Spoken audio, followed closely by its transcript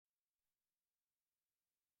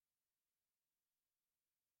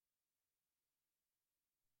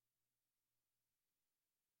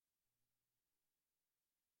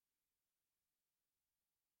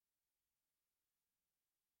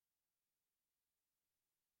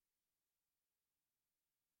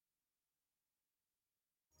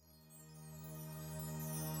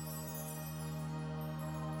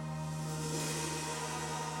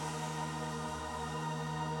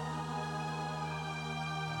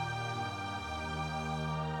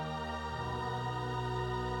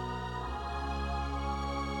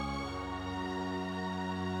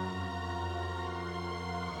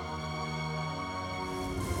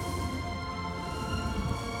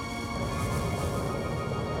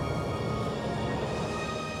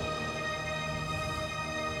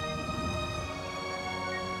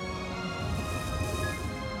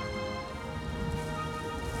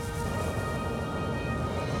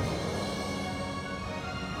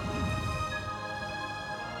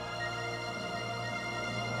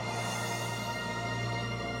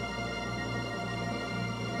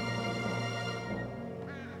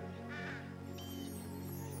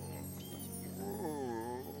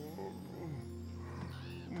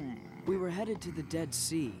headed to the Dead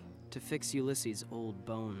Sea to fix Ulysses' old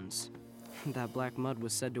bones. That black mud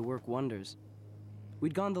was said to work wonders.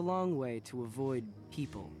 We'd gone the long way to avoid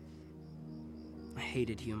people. I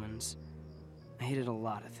hated humans. I hated a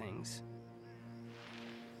lot of things.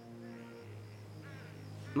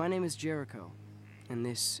 My name is Jericho, and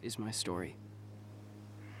this is my story.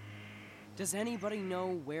 Does anybody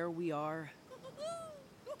know where we are?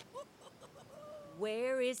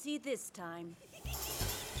 Where is he this time?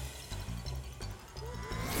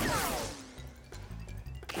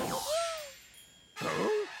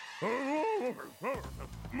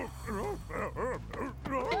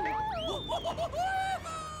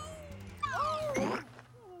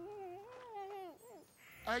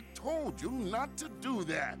 I told you not to do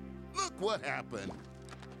that. Look what happened.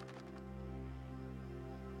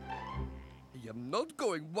 I am not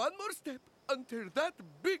going one more step until that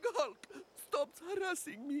big Hulk stops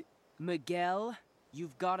harassing me. Miguel,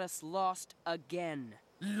 you've got us lost again.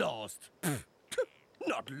 Lost?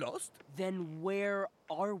 Not lost. Then where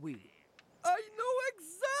are we? I know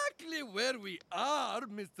exactly where we are,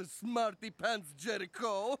 Mr. Smarty Pants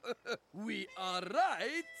Jericho. We are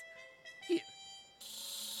right here.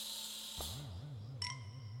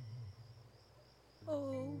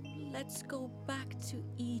 Oh, let's go back to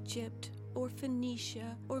Egypt or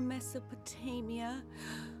Phoenicia or Mesopotamia.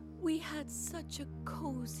 We had such a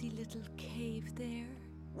cozy little cave there.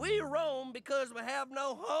 We roam because we have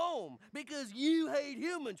no home. Because you hate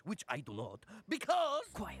humans, which I do not. Because...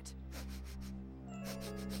 Quiet.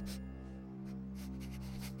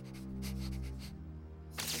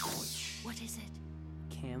 What is it?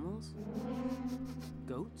 Camels?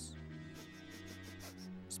 Goats?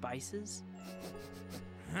 Spices?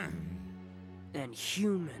 And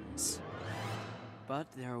humans. But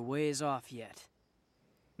they're a ways off yet.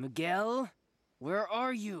 Miguel, where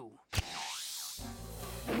are you?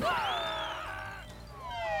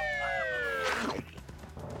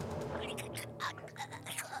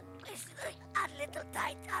 A little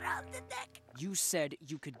tight around the neck. You said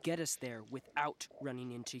you could get us there without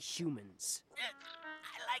running into humans. I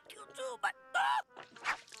like you too, but...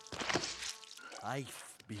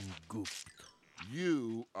 I've been gooped.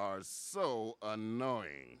 You are so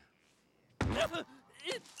annoying.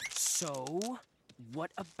 So,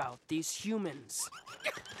 what about these humans?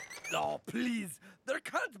 Oh, please. There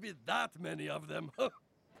can't be that many of them. Oh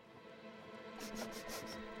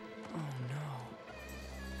no.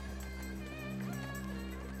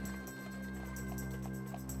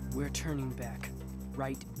 We're turning back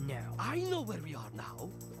right now. I know where we are now.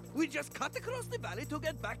 We just cut across the valley to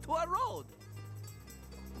get back to our road.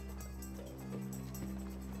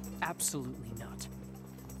 Absolutely not.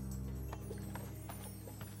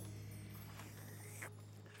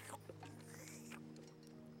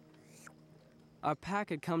 Our pack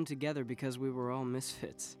had come together because we were all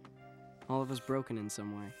misfits. All of us broken in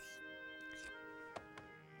some way.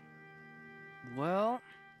 Well,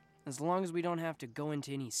 as long as we don't have to go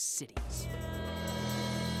into any cities.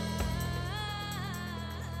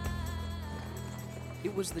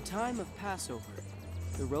 It was the time of Passover.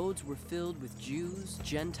 The roads were filled with Jews,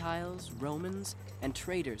 Gentiles, Romans, and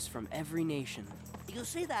traders from every nation. You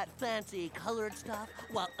see that fancy colored stuff?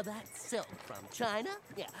 Well, that's silk from China.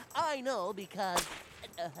 Yeah, I know because...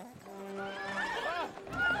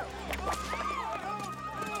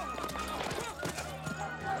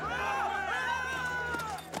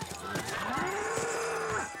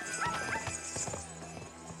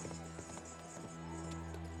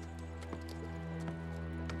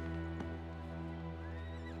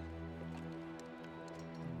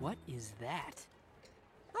 What is that?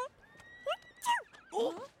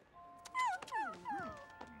 Oh!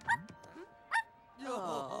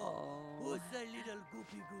 Oh, who's the little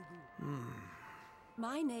goopy goo-goo?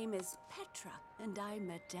 My name is Petra, and I'm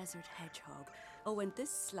a desert hedgehog. Oh, and this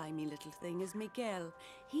slimy little thing is Miguel.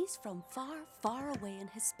 He's from far, far away in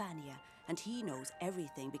Hispania, and he knows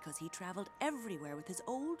everything because he traveled everywhere with his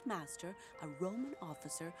old master, a Roman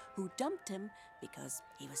officer who dumped him because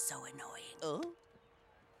he was so annoying. Oh?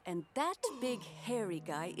 And that big hairy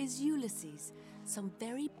guy is Ulysses. Some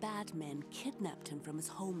very bad men kidnapped him from his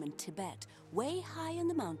home in Tibet, way high in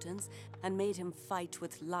the mountains, and made him fight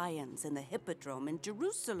with lions in the Hippodrome in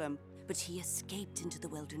Jerusalem. But he escaped into the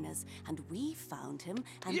wilderness, and we found him,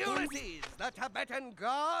 and Ulysses, the Tibetan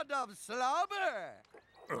god of slobber!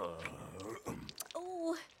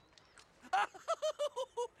 Oh.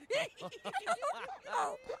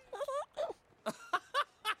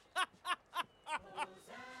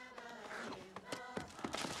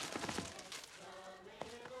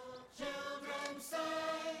 Children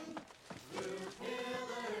sang through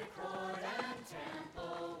pillared court and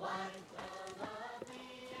temple wide.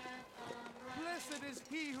 is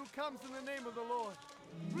he who comes in the name of the Lord.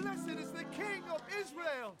 Blessed is the King of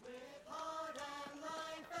Israel.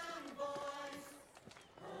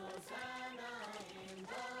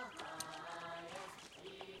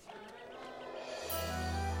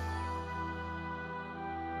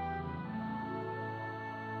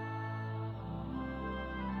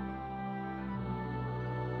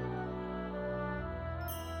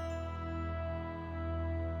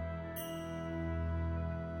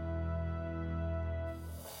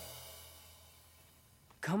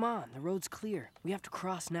 Come on, the road's clear. We have to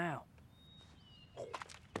cross now.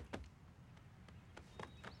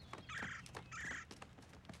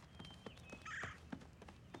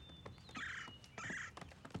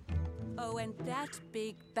 Oh, and that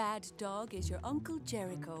big bad dog is your Uncle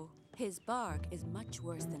Jericho. His bark is much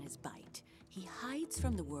worse than his bite. He hides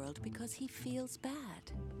from the world because he feels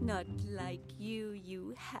bad. Not like you,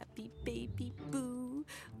 you happy baby boo.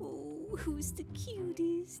 Oh, who's the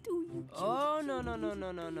cutest? Oh, you cute. Oh,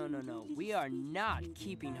 no. We are not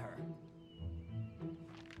keeping her.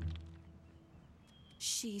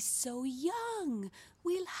 She's so young.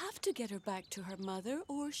 We'll have to get her back to her mother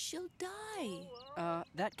or she'll die.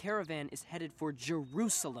 That caravan is headed for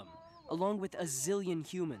Jerusalem, along with a zillion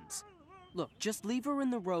humans. Look, just leave her in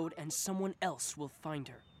the road and someone else will find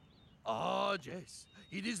her. Ah, yes.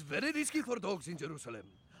 It is very risky for dogs in Jerusalem.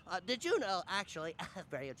 Did you know, actually,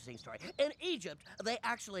 very interesting story. In Egypt, they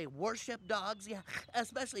actually worship dogs, yeah,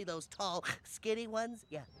 especially those tall, skinny ones,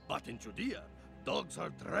 yeah. But in Judea, dogs are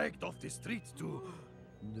dragged off the streets to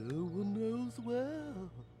no one knows where.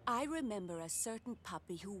 I remember a certain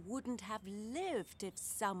puppy who wouldn't have lived if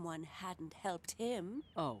someone hadn't helped him.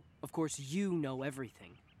 Oh, of course you know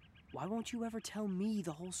everything. Why won't you ever tell me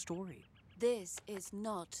the whole story? This is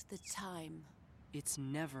not the time. It's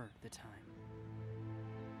never the time.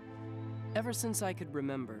 Ever since I could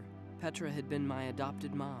remember, Petra had been my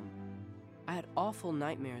adopted mom. I had awful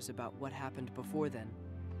nightmares about what happened before then,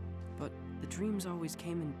 but the dreams always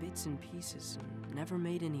came in bits and pieces and never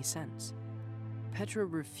made any sense. Petra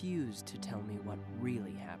refused to tell me what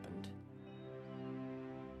really happened.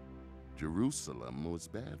 Jerusalem was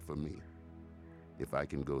bad for me. If I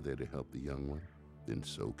can go there to help the young one, then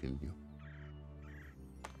so can you.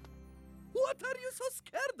 What are you so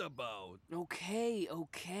scared about? Okay.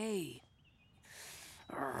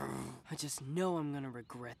 I just know I'm gonna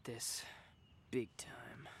regret this. Big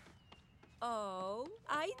time. Oh,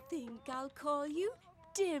 I think I'll call you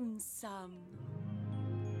Dim Sum.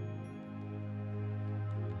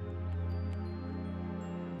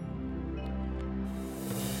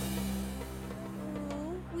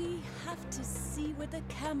 Oh, we have to see where the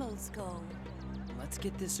camels go. Let's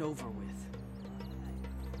get this over with.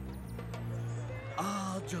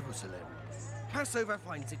 Ah, Jerusalem. Passover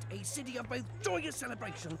finds it a city of both joyous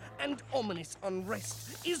celebration and ominous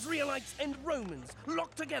unrest. Israelites and Romans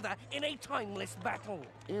locked together in a timeless battle.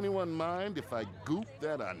 Anyone mind if I goop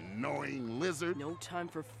that annoying lizard? No time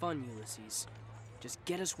for fun, Ulysses. Just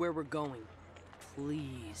get us where we're going.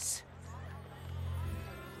 Please.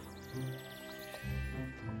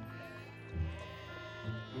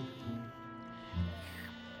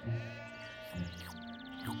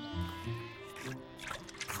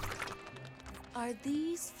 Are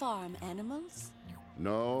these farm animals?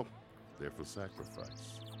 No, they're for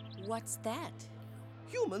sacrifice. What's that?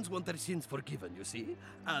 Humans want their sins forgiven, you see,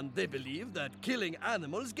 and they believe that killing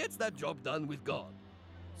animals gets that job done with God.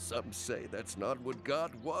 Some say that's not what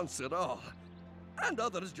God wants at all, and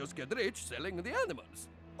others just get rich selling the animals.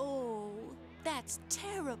 Oh, that's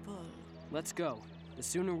terrible. Let's go. The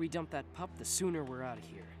sooner we dump that pup, the sooner we're out of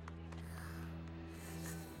here.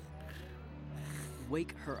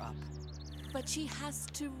 Wake her up. But she has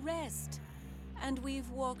to rest. And we've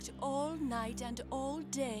walked all night and all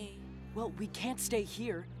day. Well, we can't stay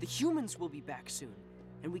here. The humans will be back soon.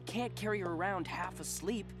 And we can't carry her around half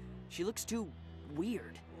asleep. She looks too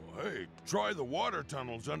weird. Oh, hey, try the water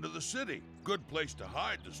tunnels under the city. Good place to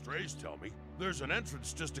hide, the strays tell me. There's an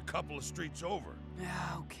entrance just a couple of streets over.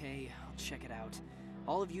 Okay, I'll check it out.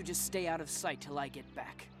 All of you just stay out of sight till I get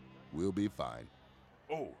back. We'll be fine.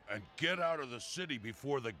 Oh, and get out of the city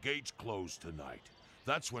before the gates close tonight.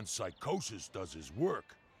 That's when Psychosis does his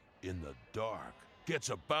work. In the dark. Gets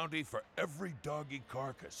a bounty for every doggy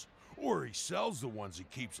carcass. Or he sells the ones he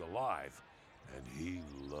keeps alive. And he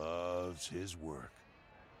loves his work.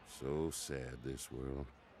 So sad, this world.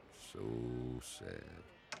 So sad.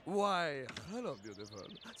 Why, hello, beautiful.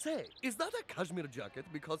 Say, is that a cashmere jacket?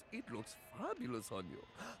 Because it looks fabulous on you.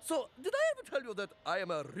 So, did I ever tell you that I am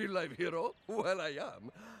a real-life hero? Well, I am.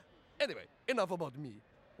 Anyway, enough about me.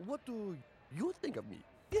 What do you think of me?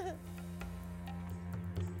 Yeah.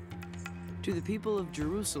 To the people of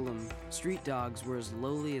Jerusalem, street dogs were as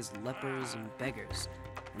lowly as lepers and beggars,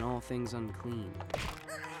 and all things unclean.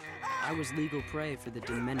 I was legal prey for the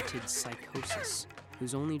demented psychosis,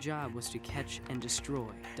 whose only job was to catch and destroy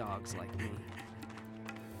dogs like me.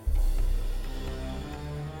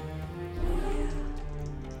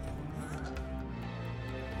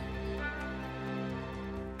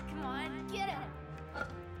 Come on, get him!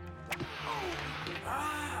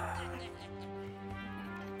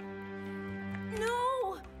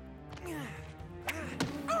 No!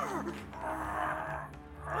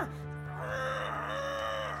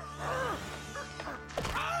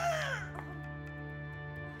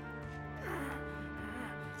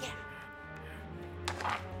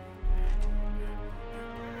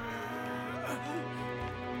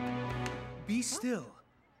 Be still.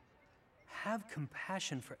 Have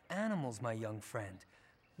compassion for animals, my young friend.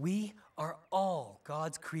 We are all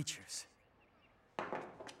God's creatures.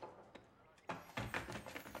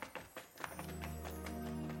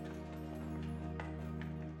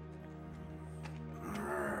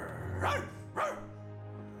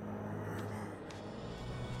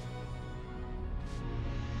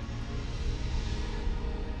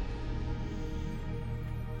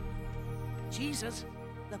 Jesus,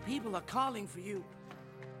 the people are calling for you.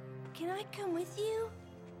 Can I come with you?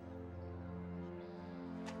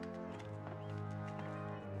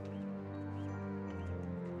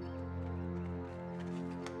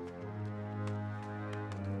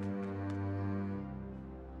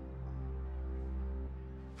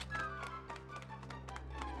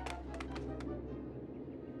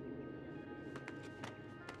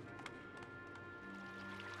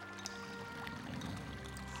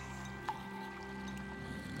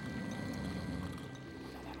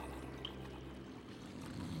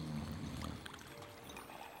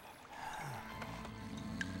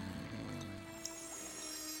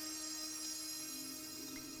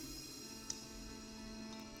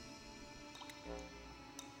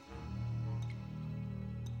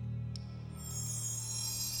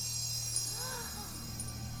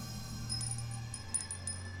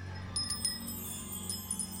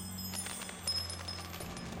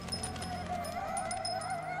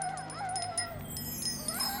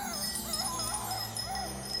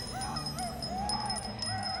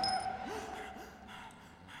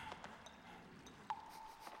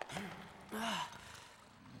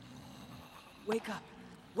 Wake up!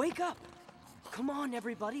 Wake up! Come on,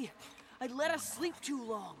 everybody. I let us sleep too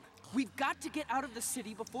long. We've got to get out of the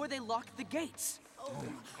city before they lock the gates. Oh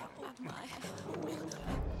my.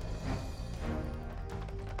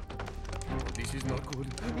 This is not good.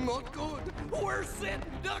 Not good. We're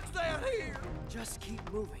sent ducks out here. Just keep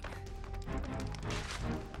moving.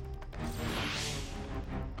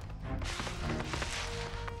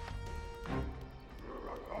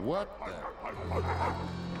 What the?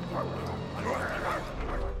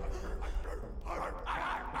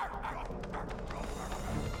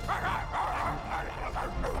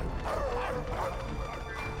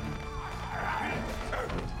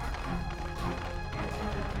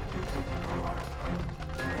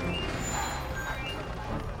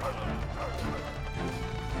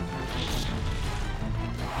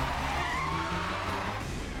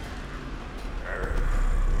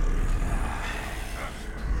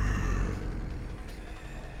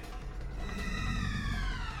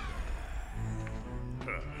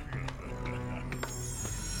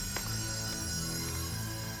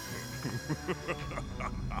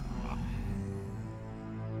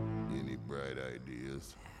 Any bright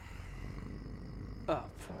ideas? Up.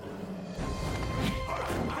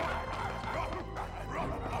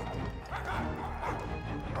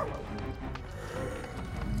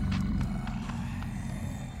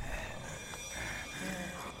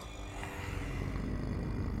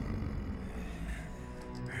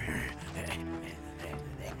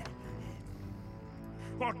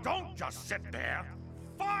 Well, don't just sit there.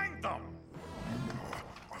 Find them!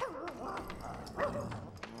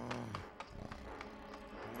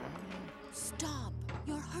 Stop!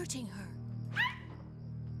 You're hurting her.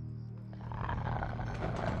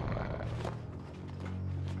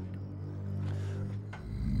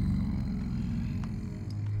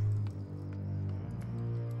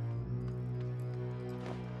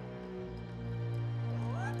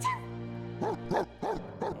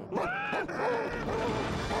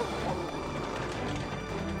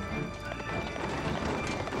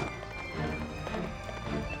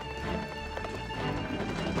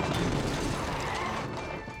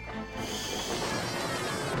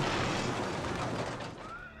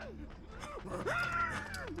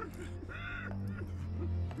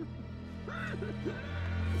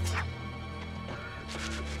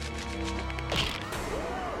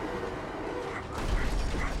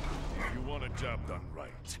 job done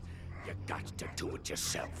right. You got to do it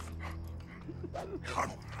yourself.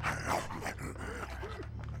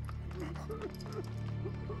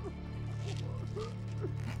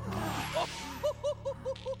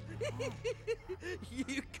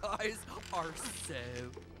 You guys are so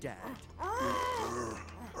dead.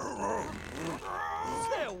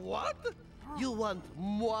 Say what? You want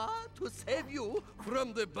moi to save you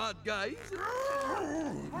from the bad guys?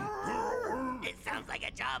 It sounds like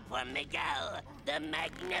a job for Miguel, the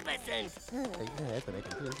Magnificent.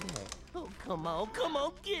 Oh, come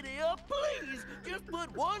on, giddy up, please. Just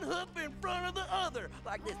put one hoof in front of the other,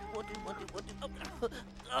 like this. 1, 2, 1, 2, 1, 2.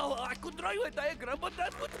 Oh, I could draw you a diagram, but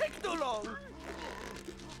that would take too long.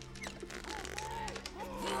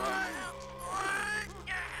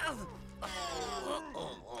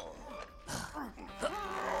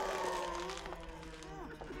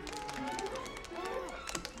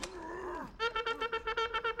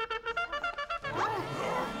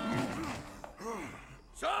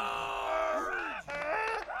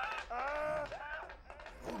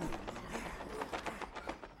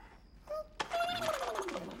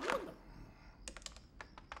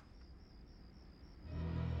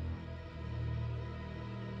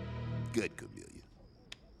 Good, Chameleon.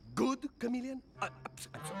 Good, Chameleon? I'm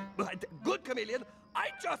sorry. Good, Chameleon? I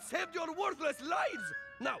just saved your worthless lives!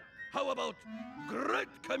 Now, how about Great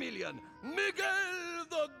Chameleon? Miguel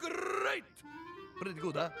the Great! Pretty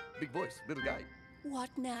good, huh? Big voice, little guy.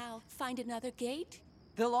 What now? Find another gate?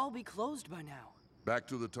 They'll all be closed by now. Back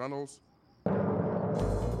to the tunnels?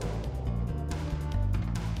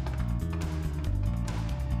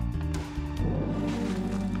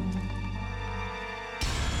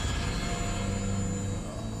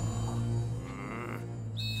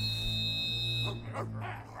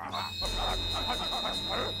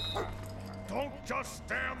 Don't just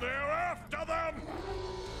stand there after them!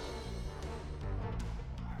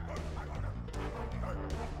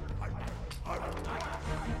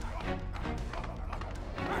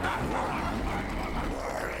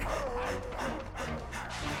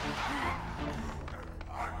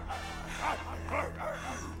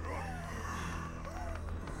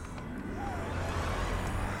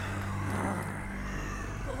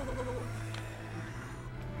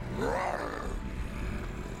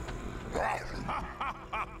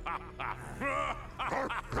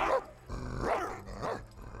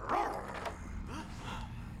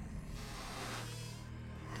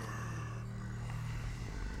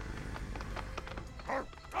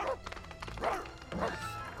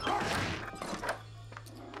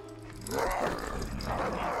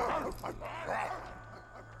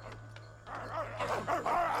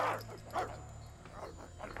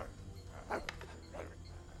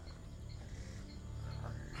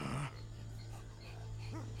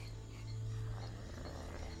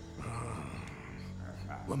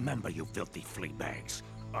 Remember, you filthy flea bags.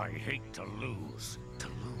 I hate to lose. To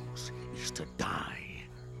lose is to die.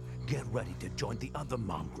 Get ready to join the other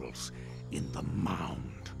mongrels in the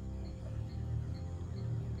mound.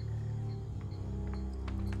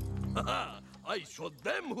 Haha! I showed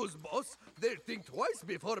them who's boss. They'll think twice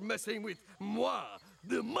before messing with moi,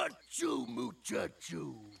 the macho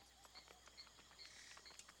muchacho.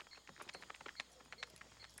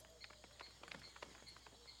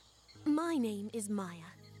 My name is Maya,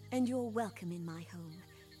 and you're welcome in my home.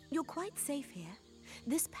 You're quite safe here.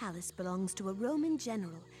 This palace belongs to a Roman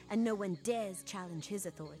general, and no one dares challenge his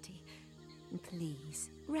authority. Please,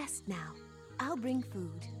 rest now. I'll bring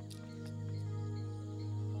food.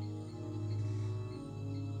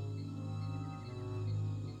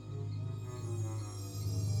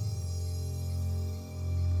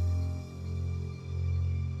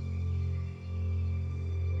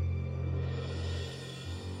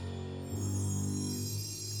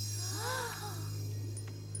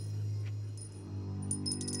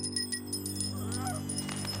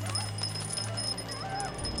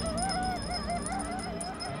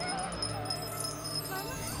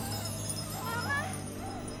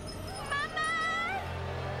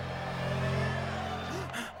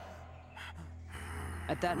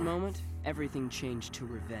 At that moment, everything changed to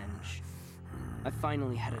revenge. I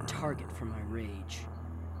finally had a target for my rage.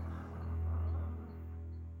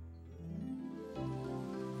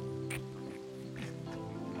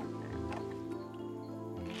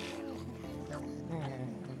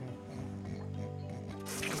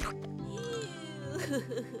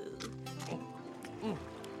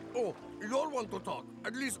 Oh, you all want to talk.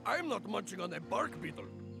 At least I'm not munching on a bark beetle.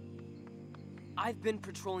 I've been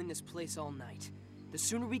patrolling this place all night. The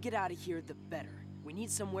sooner we get out of here, the better. We need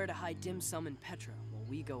somewhere to hide Dim Sum and Petra while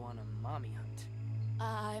we go on a mommy hunt.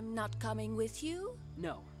 I'm not coming with you?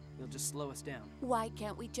 No, You'll just slow us down. Why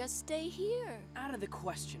can't we just stay here? Out of the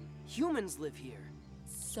question. Humans live here.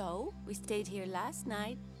 So, we stayed here last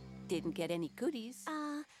night. Didn't get any goodies.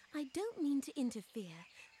 I don't mean to interfere,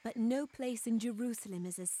 but no place in Jerusalem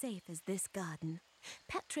is as safe as this garden.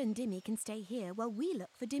 Petra and Dimmy can stay here while we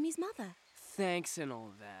look for Dimmy's mother. Thanks and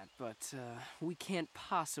all that, but we can't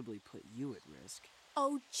possibly put you at risk.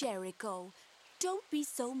 Oh, Jericho, don't be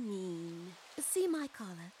so mean. See my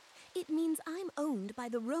collar? It means I'm owned by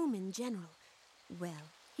the Roman general. Well,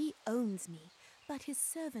 he owns me, but his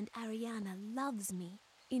servant Ariana loves me.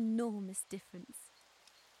 Enormous difference.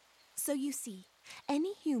 So you see,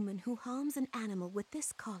 any human who harms an animal with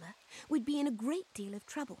this collar would be in a great deal of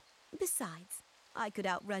trouble. Besides, I could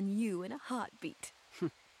outrun you in a heartbeat.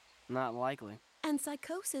 Not likely. And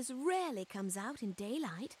psychosis rarely comes out in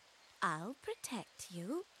daylight. I'll protect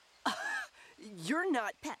you. You're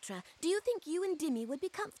not... Petra, do you think you and Dimmy would be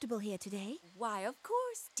comfortable here today? Why, of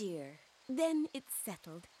course, dear. Then it's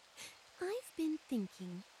settled. I've been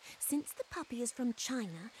thinking, since the puppy is from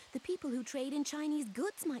China, the people who trade in Chinese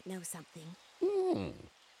goods might know something.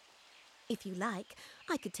 If you like,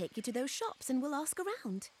 I could take you to those shops and we'll ask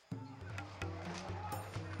around.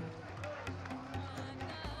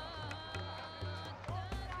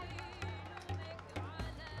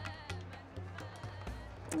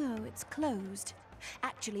 Oh, it's closed.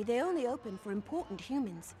 Actually, they only open for important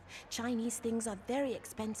humans. Chinese things are very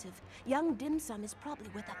expensive. Young dim sum is probably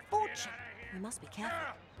worth a fortune. We must be careful.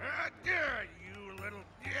 You little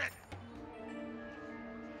git!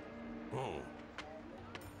 Oh.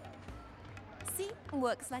 See?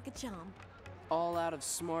 Works like a charm. All out of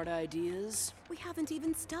smart ideas? We haven't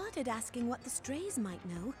even started asking what the strays might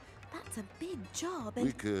know. That's a big job, and...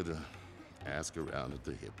 We could ask around at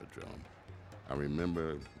the Hippodrome. I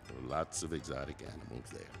remember there were lots of exotic animals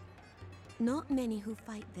there. Not many who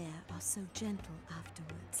fight there are so gentle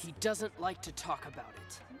afterwards. He doesn't like to talk about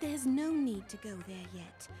it. There's no need to go there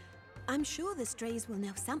yet. I'm sure the strays will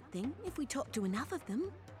know something if we talk to enough of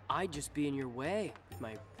them. I'd just be in your way with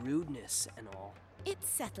my rudeness and all. It's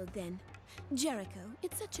settled then. Jericho,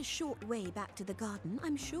 it's such a short way back to the garden.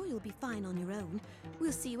 I'm sure you'll be fine on your own.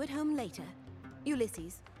 We'll see you at home later.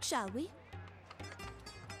 Ulysses, shall we?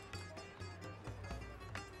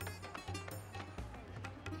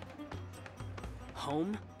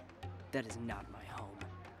 Home? That is not my home.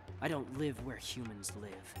 I don't live where humans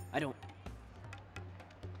live. I don't...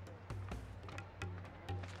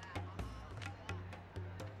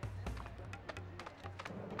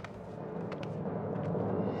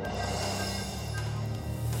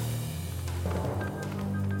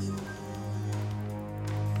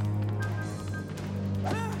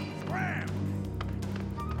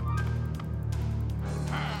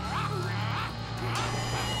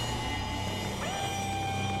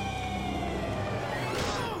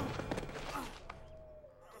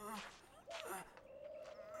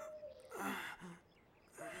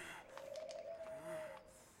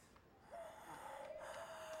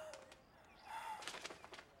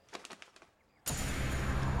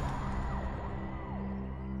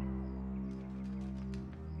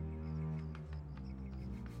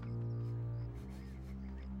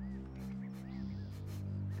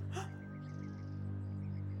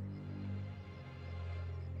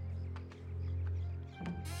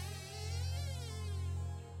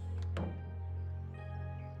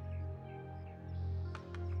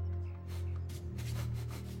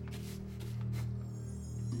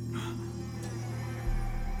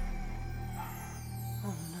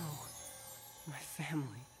 family.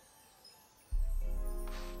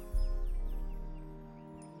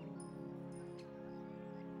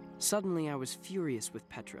 Suddenly, I was furious with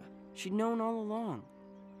Petra. She'd known all along.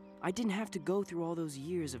 I didn't have to go through all those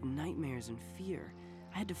years of nightmares and fear.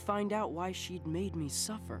 I had to find out why she'd made me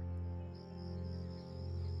suffer.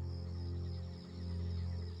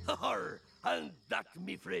 And that,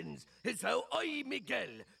 me friends, is how I, Miguel,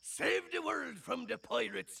 saved the world from the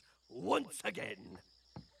pirates once again.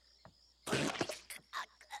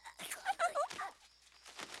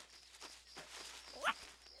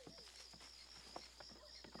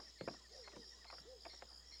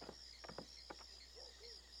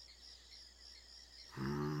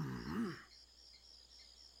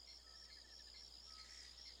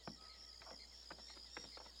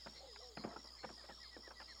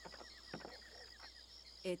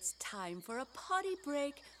 It's time for a potty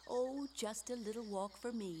break. Oh, just a little walk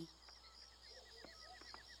for me.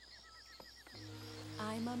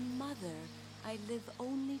 I'm a mother. I live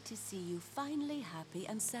only to see you finally happy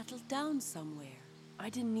and settled down somewhere. I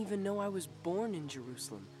didn't even know I was born in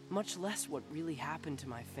Jerusalem, much less what really happened to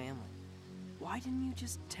my family. Why didn't you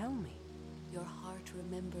just tell me? Your heart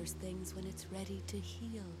remembers things when it's ready to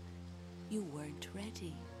heal. You weren't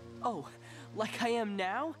ready. Oh, like I am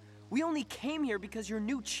now? We only came here because your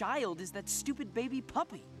new child is that stupid baby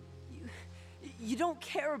puppy. You don't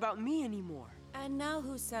care about me anymore. And now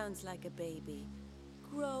who sounds like a baby?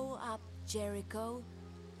 Grow up, Jericho.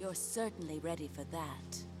 You're certainly ready for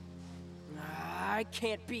that. I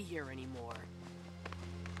can't be here anymore.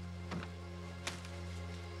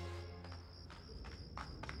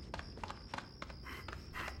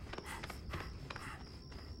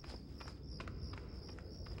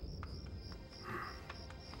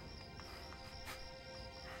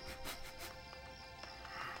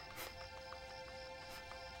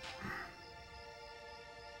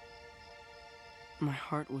 My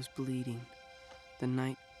heart was bleeding. The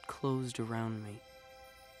night closed around me.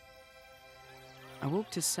 I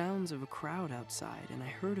woke to sounds of a crowd outside, and I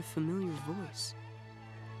heard a familiar voice.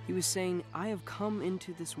 He was saying, "I have come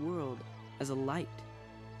into this world as a light,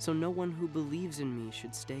 so no one who believes in me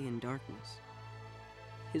should stay in darkness."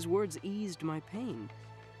 His words eased my pain.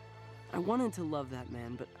 I wanted to love that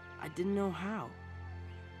man, but I didn't know how.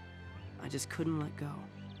 I just couldn't let go.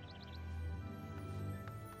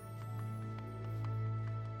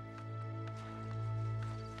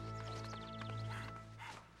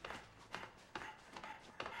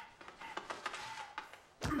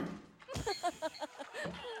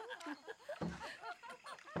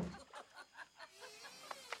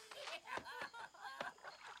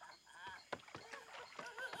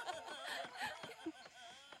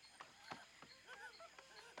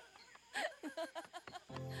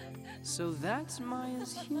 So that's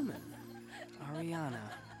Maya's human,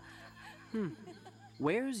 Ariana.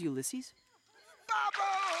 Where's Ulysses?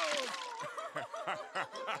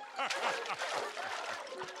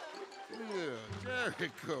 Yeah,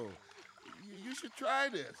 Jericho. You should try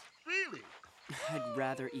this. Really. I'd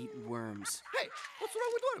rather eat worms. Hey, what's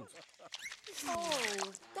wrong with worms?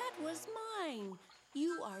 Oh, that was mine.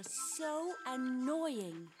 You are so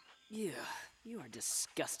annoying. Yeah, you are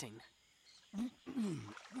disgusting. Oh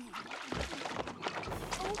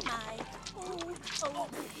my. Oh.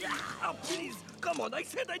 Yeah. Oh, please. Come on, I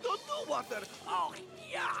said I don't do water. Oh,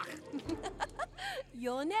 yeah.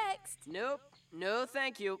 You're next. Nope. No,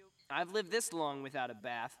 thank you. I've lived this long without a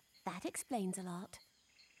bath. That explains a lot.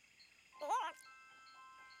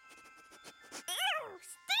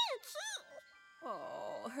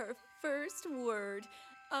 Oh, her first word.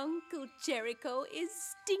 Uncle Jericho is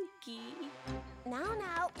stinky.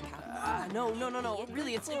 Now. No.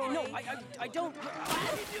 Really, it's... No, I don't...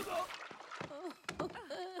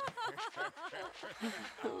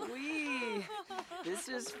 Wee! This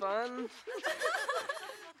is fun.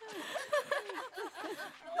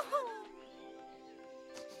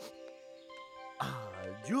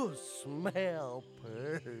 You smell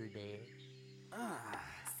pretty.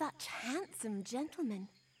 Such handsome gentlemen.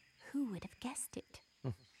 Who would have guessed it?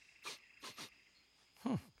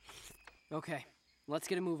 Okay, let's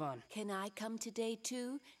get a move on. Can I come today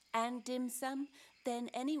too? And dim sum? Then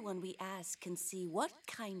anyone we ask can see what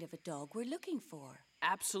kind of a dog we're looking for.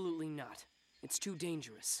 Absolutely not. It's too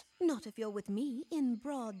dangerous. Not if you're with me in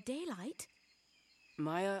broad daylight.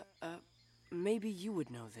 Maya, maybe you would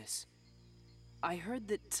know this. I heard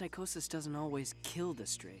that Psychosis doesn't always kill the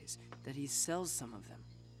strays, that he sells some of them.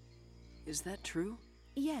 Is that true?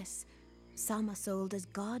 Yes. Some are sold as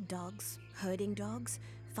guard dogs, herding dogs,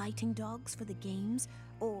 fighting dogs for the games,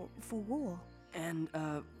 or for war. And,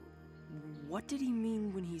 what did he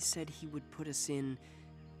mean when he said he would put us in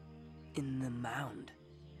the mound?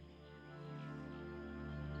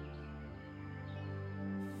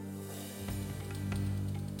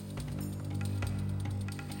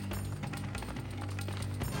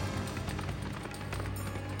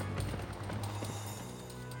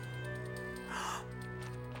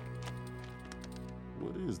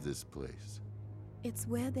 What is this place? It's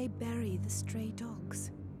where they bury the stray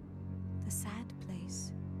dogs. The sad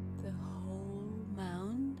place. The whole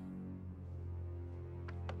mound?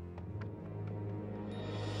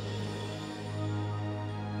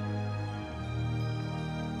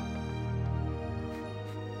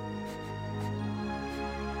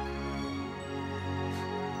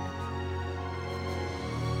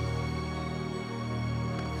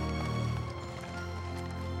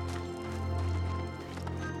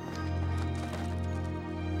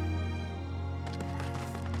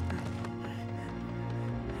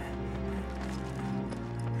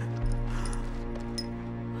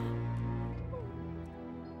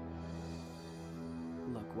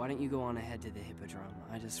 Why don't you go on ahead to the Hippodrome?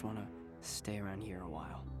 I just want to stay around here a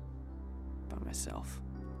while. By myself.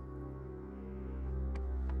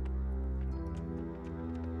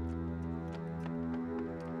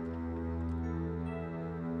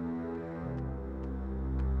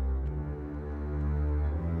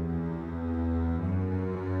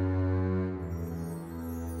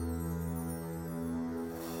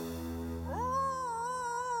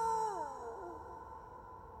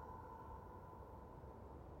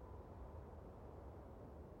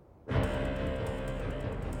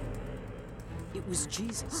 It was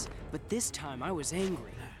Jesus, but this time I was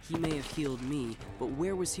angry. He may have healed me, but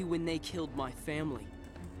where was he when they killed my family?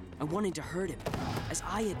 I wanted to hurt him, as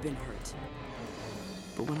I had been hurt.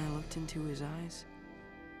 But when I looked into his eyes,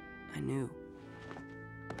 I knew.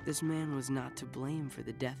 This man was not to blame for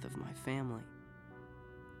the death of my family.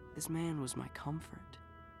 This man was my comfort.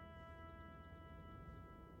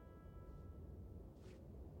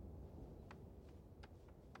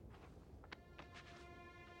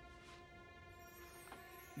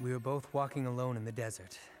 We were both walking alone in the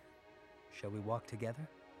desert. Shall we walk together?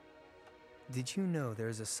 Did you know there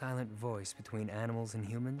is a silent voice between animals and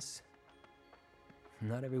humans?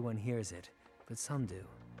 Not everyone hears it, but some do.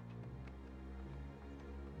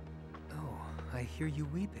 Oh, I hear you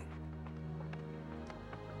weeping.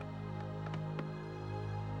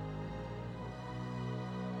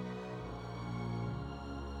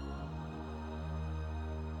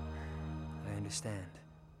 I understand.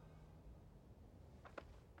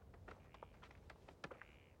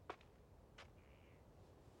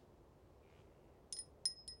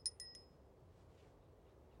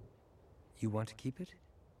 You want to keep it?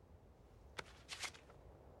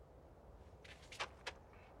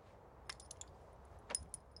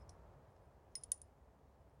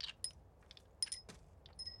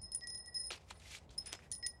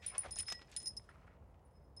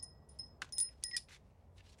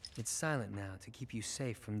 It's silent now to keep you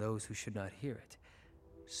safe from those who should not hear it.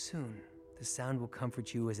 Soon, the sound will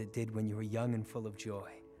comfort you as it did when you were young and full of joy.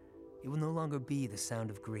 It will no longer be the sound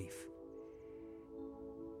of grief.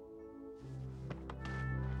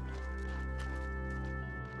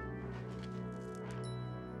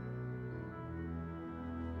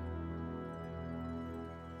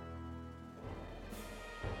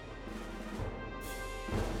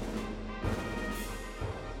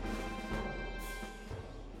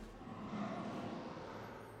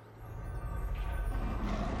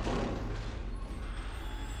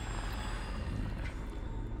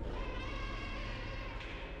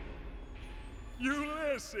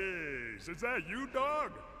 Ulysses! Is that you,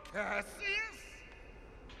 dog? Cassius?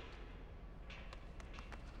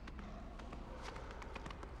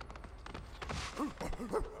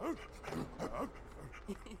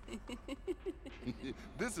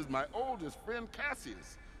 This is my oldest friend,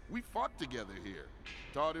 Cassius. We fought together here.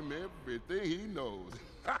 Taught him everything he knows.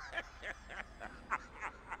 I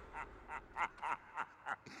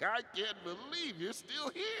can't believe you're still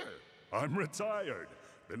here. I'm retired.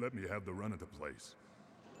 They let me have the run of the place.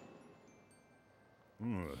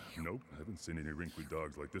 Nope, I haven't seen any wrinkly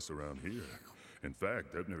dogs like this around here. In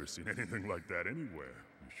fact, I've never seen anything like that anywhere.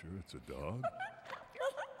 You sure it's a dog?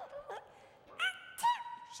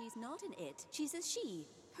 She's not an it, she's a she.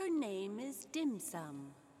 Her name is Dim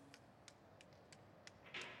Sum.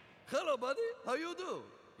 Hello, buddy. How you do?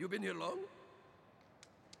 You been here long?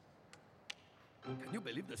 Can you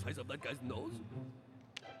believe the size of that guy's nose?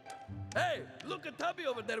 Hey, look at Tubby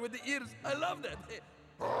over there with the ears. I love that. Hey.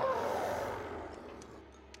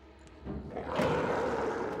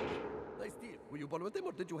 Nice deal. Will you borrow them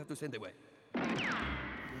or did you have to send away?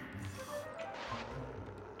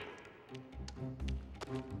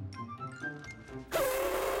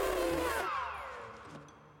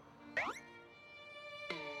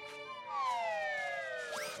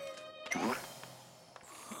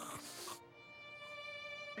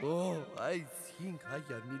 Oh, I think I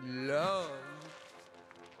am in love.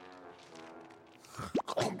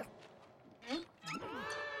 Oh,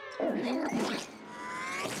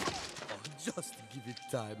 just give it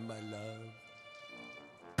time, my love.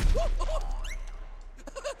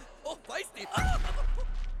 Oh, feisty!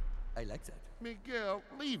 I like that. Miguel,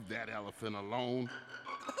 leave that elephant alone.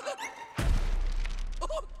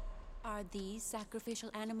 Are these sacrificial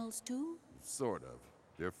animals too? Sort of.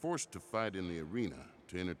 They're forced to fight in the arena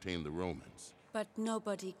to entertain the Romans. But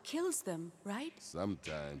nobody kills them, right?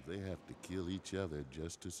 Sometimes they have to kill each other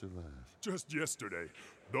just to survive. Just yesterday,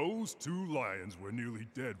 those two lions were nearly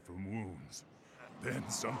dead from wounds. Then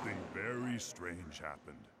something very strange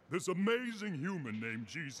happened. This amazing human named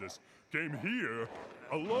Jesus came here,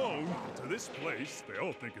 alone, to this place they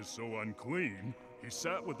all think is so unclean. He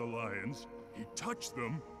sat with the lions, he touched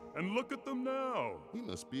them, and look at them now. He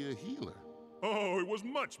must be a healer. Oh, it was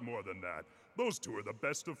much more than that. Those two are the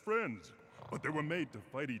best of friends. But they were made to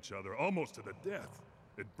fight each other almost to the death.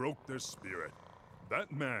 It broke their spirit.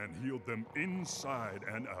 That man healed them inside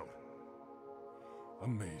and out.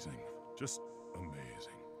 Amazing. Just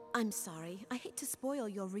amazing. I'm sorry. I hate to spoil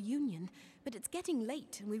your reunion, but it's getting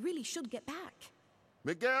late and we really should get back.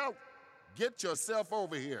 Miguel, Get yourself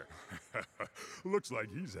over here. Looks like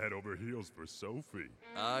he's head over heels for Sophie.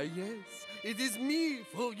 Ah, yes. It is me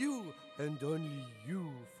for you, and only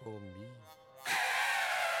you for me.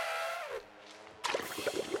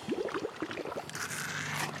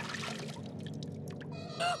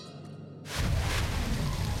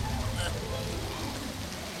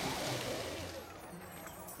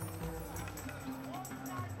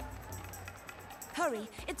 Hurry,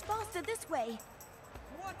 it's faster this way.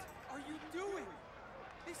 What are you doing?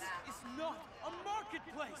 This is not a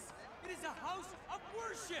marketplace. It is a house of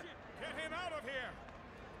worship. Get him out of here.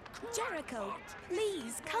 Jericho,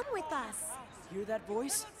 please come with us. Hear that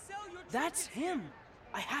voice? That's him.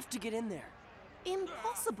 I have to get in there.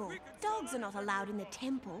 Impossible. Dogs are not allowed in the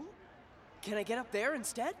temple. Can I get up there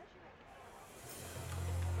instead?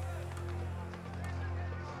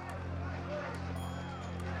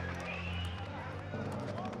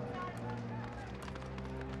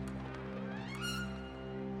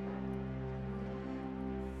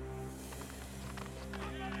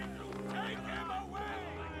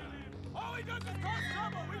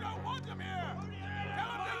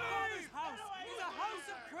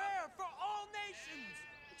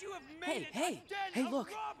 Hey,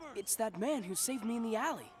 look! It's that man who saved me in the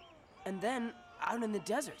alley. And then, out in the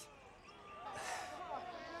desert.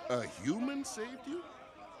 A human saved you?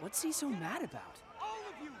 What's he so mad about? All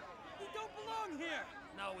of you! You don't belong here!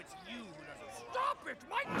 No, it's you who doesn't. Stop it!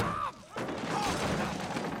 My mom!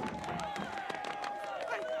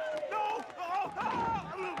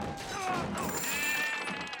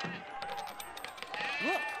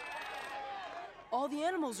 Look! All the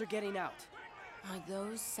animals are getting out. Are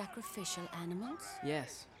those sacrificial animals?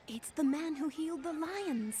 Yes. It's the man who healed the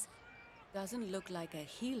lions. Doesn't look like a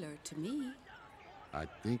healer to me. I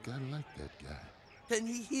think I like that guy. Can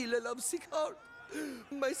he heal a lovesick heart?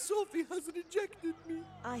 My Sophie has rejected me.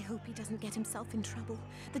 I hope he doesn't get himself in trouble.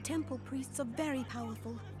 The temple priests are very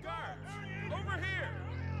powerful. Guards! Over here!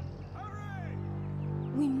 Hurry!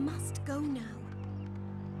 We must go now.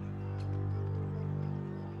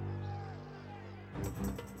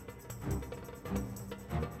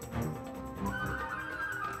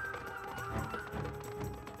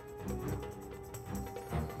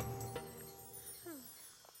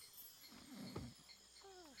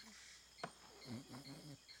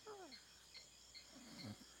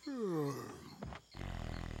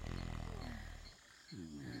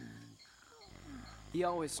 He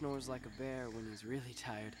always snores like a bear when he's really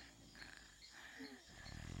tired.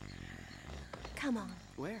 Come on.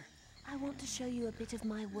 Where? I want to show you a bit of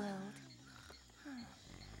my world.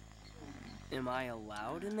 Am I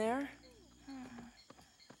allowed in there?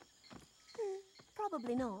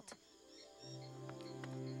 Probably not.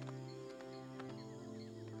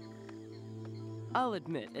 I'll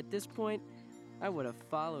admit, at this point, I would have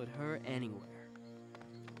followed her anywhere.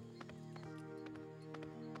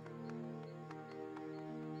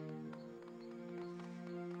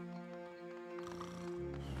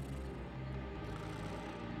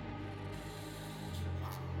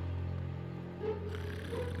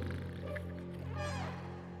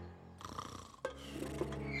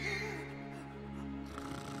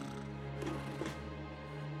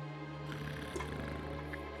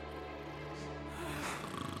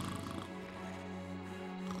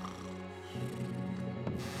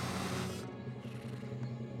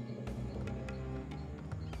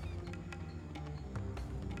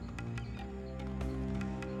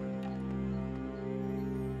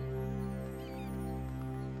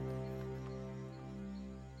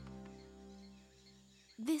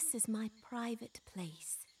 This is my private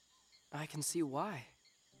place. I can see why.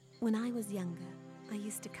 When I was younger, I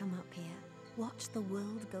used to come up here, watch the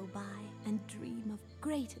world go by, and dream of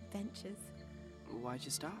great adventures. Why'd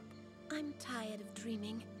you stop? I'm tired of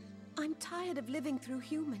dreaming. I'm tired of living through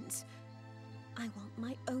humans. I want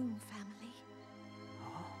my own family.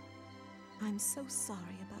 I'm so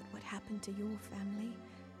sorry about what happened to your family.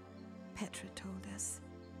 Petra told us.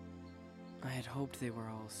 I had hoped they were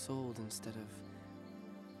all sold instead of...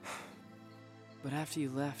 But after you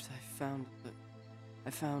left, I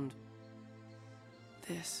found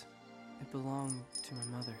this. It belonged to my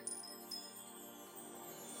mother.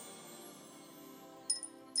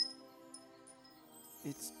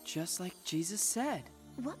 It's just like Jesus said.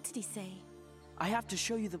 What did he say? I have to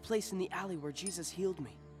show you the place in the alley where Jesus healed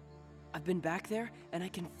me. I've been back there, and I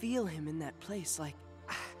can feel him in that place, like...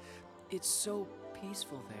 It's so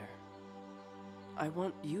peaceful there. I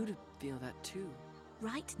want you to feel that too.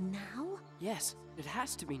 Right now? Yes, it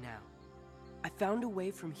has to be now. I found a way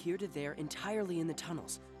from here to there entirely in the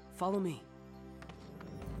tunnels. Follow me.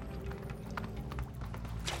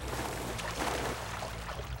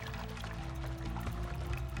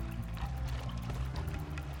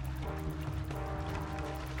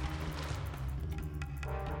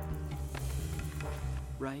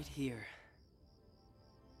 Right here.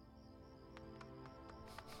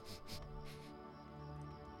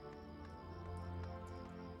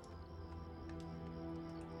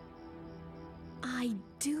 I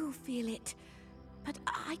do feel it, but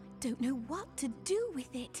I don't know what to do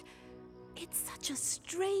with it. It's such a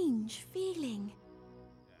strange feeling.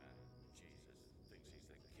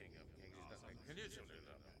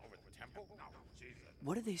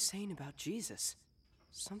 What are they saying about Jesus?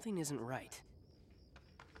 Something isn't right.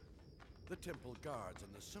 The temple guards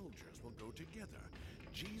and the soldiers will go together.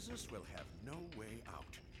 Jesus will have no way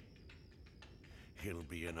out. He'll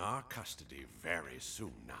be in our custody very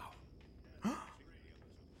soon now.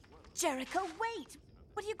 Jericho, wait!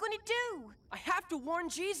 What are you going to do? I have to warn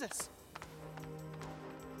Jesus!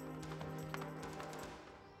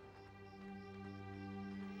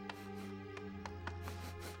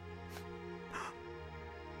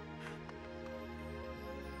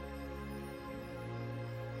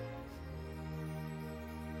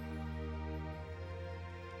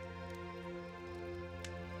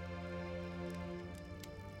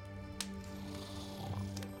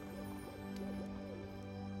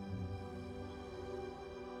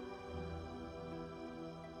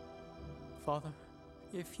 Father,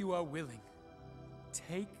 if you are willing,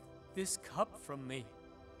 take this cup from me.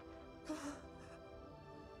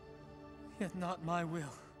 Yet not my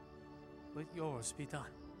will, but yours be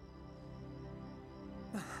done.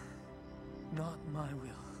 Not my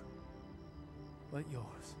will, but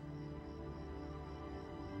yours.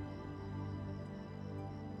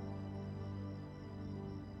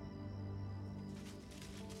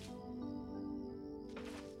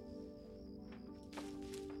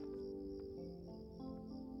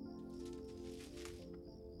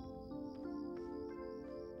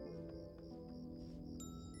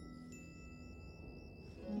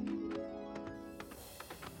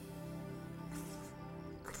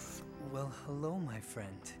 Well, hello, my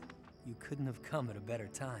friend. You couldn't have come at a better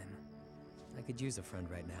time. I could use a friend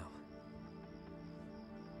right now.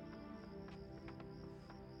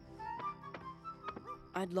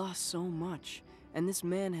 I'd lost so much, and this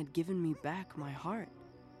man had given me back my heart.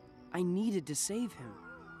 I needed to save him.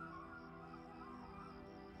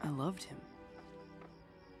 I loved him.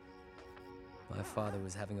 My father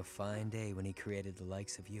was having a fine day when he created the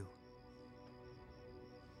likes of you.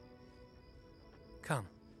 Come,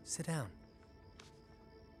 sit down.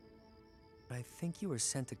 I think you were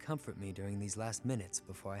sent to comfort me during these last minutes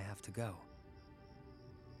before I have to go.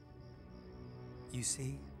 You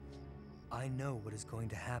see, I know what is going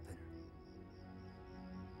to happen.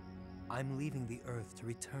 I'm leaving the earth to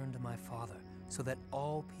return to my father so that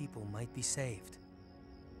all people might be saved.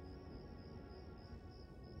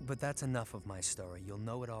 But that's enough of my story. You'll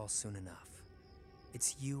know it all soon enough.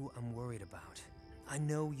 It's you I'm worried about. I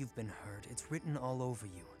know you've been hurt. It's written all over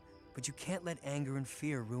you. But you can't let anger and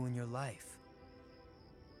fear ruin your life.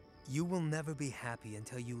 You will never be happy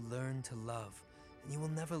until you learn to love. And you will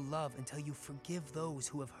never love until you forgive those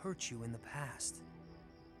who have hurt you in the past.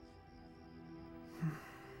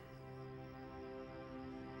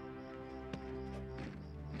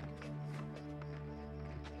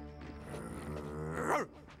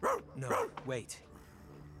 No, wait.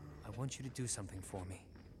 I want you to do something for me.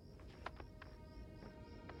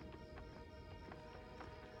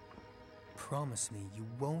 Promise me you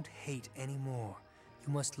won't hate anymore.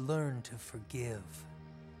 You must learn to forgive.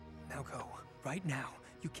 Now go. Right now.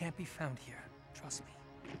 You can't be found here. Trust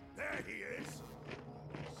me. There he is!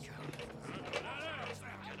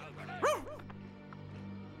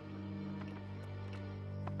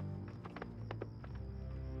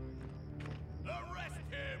 Arrest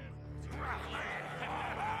him!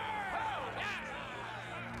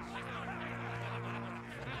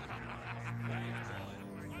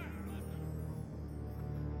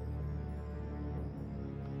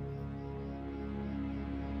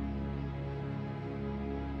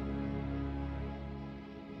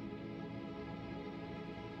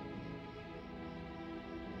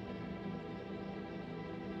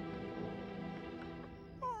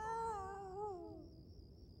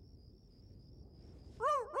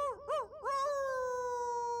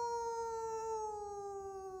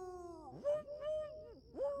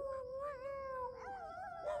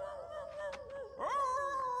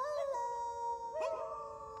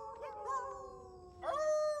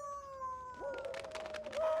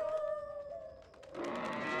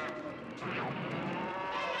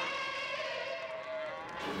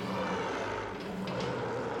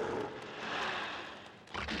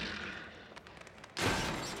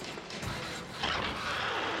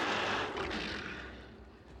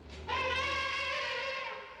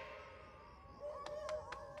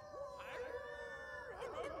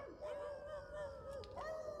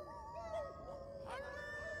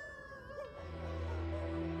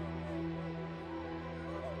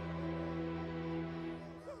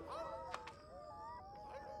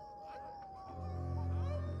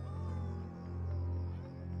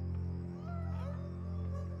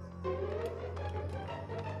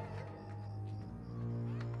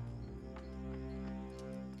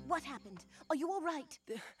 happened? Are you all right?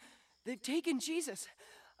 They've taken Jesus.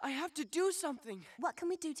 I have to do something. What can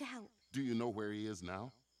we do to help? Do you know where he is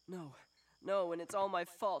now? No, and it's all my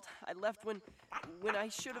fault. I left when I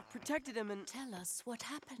should have protected him and... Tell us what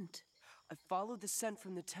happened. I followed the scent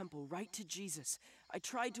from the temple right to Jesus. I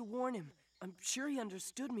tried to warn him. I'm sure he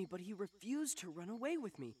understood me, but he refused to run away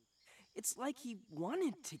with me. It's like he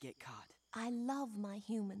wanted to get caught. I love my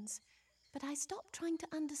humans, but I stopped trying to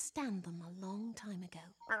understand them a long time ago.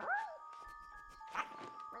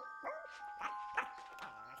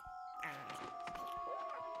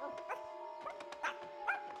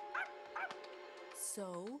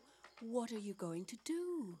 So, what are you going to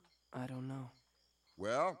do? I don't know.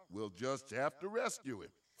 Well, we'll just have to rescue him.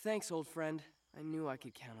 Thanks, old friend. I knew I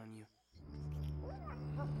could count on you.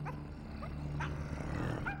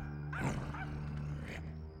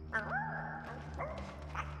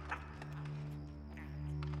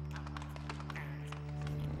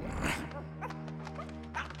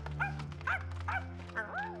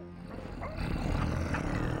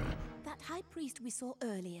 That high priest we saw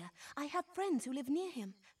earlier, I have friends who live near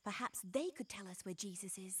him. Perhaps they could tell us where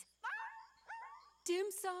Jesus is. Dim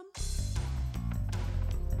sum.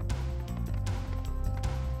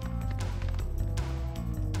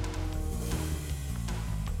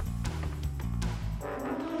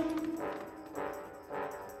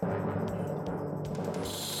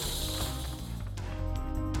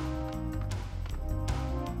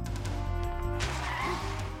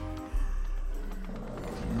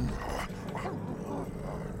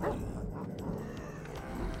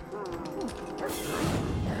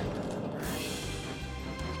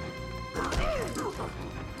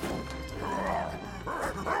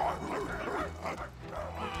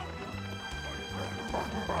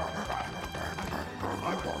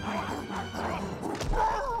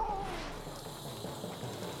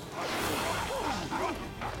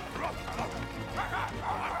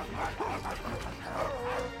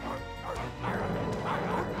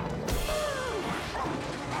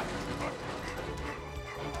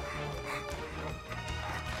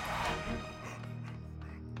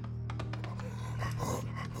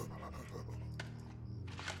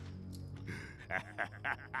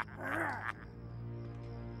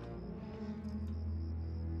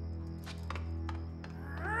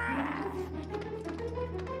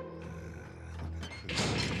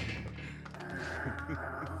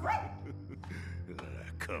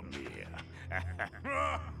 Come here.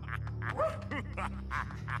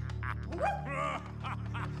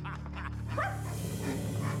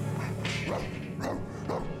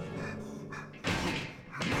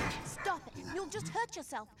 Stop it! You'll just hurt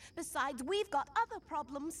yourself. Besides, we've got other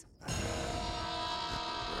problems.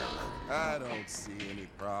 I don't see any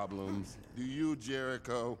problems. Do you,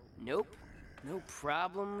 Jericho? Nope. No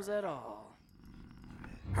problems at all.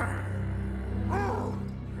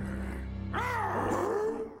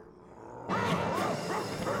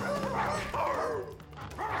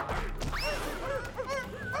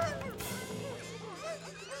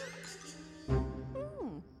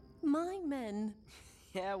 My men.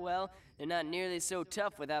 Yeah, well, they're not nearly so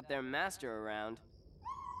tough without their master around.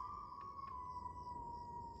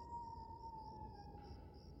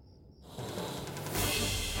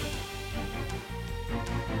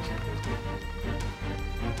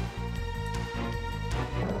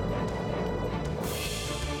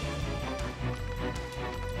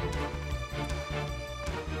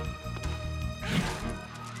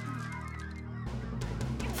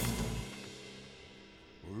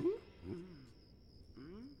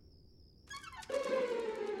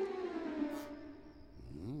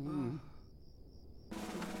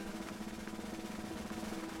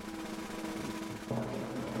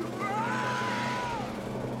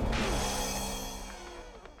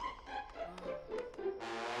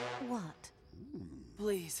 What?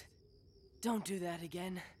 Please, don't do that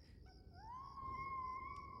again.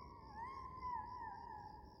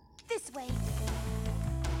 This way.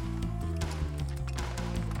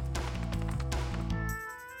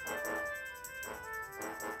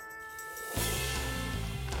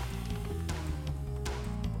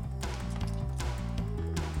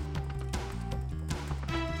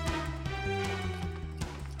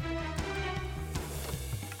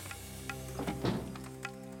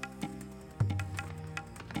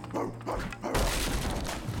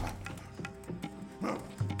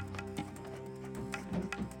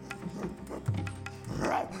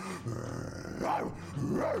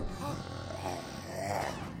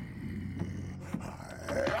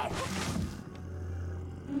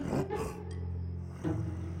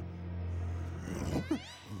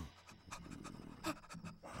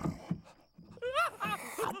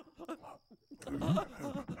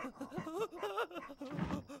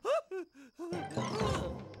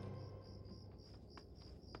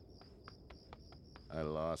 I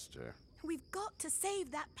lost her. We've got to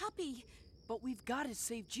save that puppy. But we've got to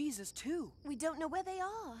save Jesus, too. We don't know where they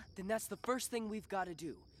are. Then that's the first thing we've got to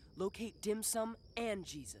do. Locate Dim Sum and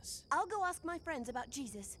Jesus. I'll go ask my friends about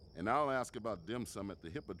Jesus. And I'll ask about Dim Sum at the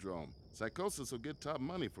Hippodrome. Psychosis will get top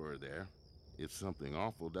money for her there. If something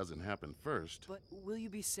awful doesn't happen first. But will you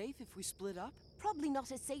be safe if we split up? Probably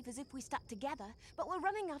not as safe as if we stuck together, but we're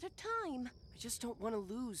running out of time. I just don't want to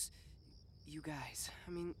lose you guys.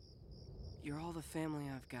 I mean, you're all the family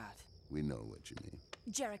I've got. We know what you mean.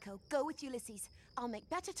 Jericho, go with Ulysses. I'll make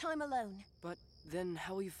better time alone. But then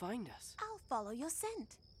how will you find us? I'll follow your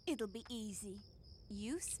scent. It'll be easy.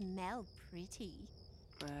 You smell pretty.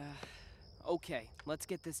 Okay, let's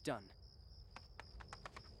get this done.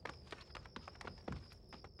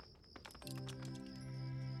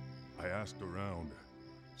 I asked around.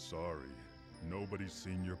 Sorry, nobody's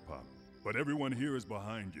seen your pup. But everyone here is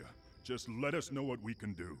behind you. Just let us know what we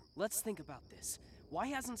can do. Let's think about this. Why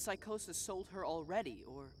hasn't Psychosis sold her already?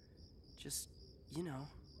 Or just, you know...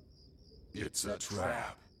 It's a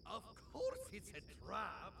trap. Of course it's a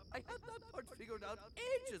trap. I had that part figured out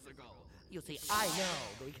ages ago. You see, I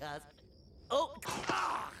know because... Oh!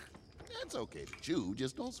 Ah! It's okay to chew,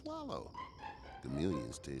 just don't swallow.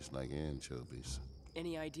 Chameleons taste like anchovies.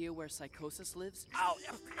 Any idea where Psychosis lives? Ow!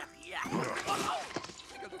 Yeah! Oh!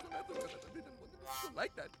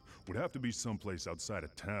 Like that. Would have to be someplace outside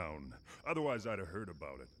of town. Otherwise, I'd have heard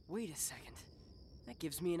about it. Wait a second. That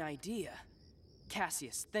gives me an idea.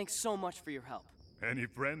 Cassius, thanks so much for your help. Any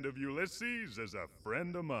friend of Ulysses is a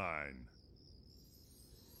friend of mine.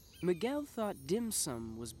 Miguel thought Dim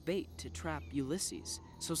Sum was bait to trap Ulysses,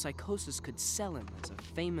 so Psychosis could sell him as a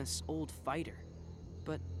famous old fighter.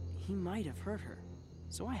 But he might have hurt her,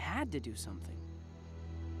 so I had to do something.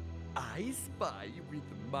 I spy with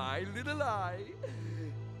my little eye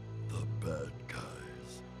the bad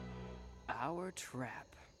guys. Our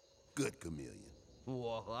trap. Good, Chameleon.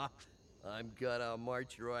 Whoa, I'm gonna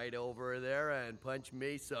march right over there and punch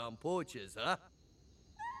me some pooches, huh?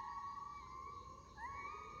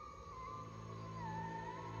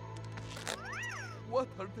 What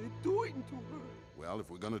are they doing to her? Well, if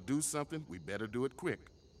we're gonna do something, we better do it quick.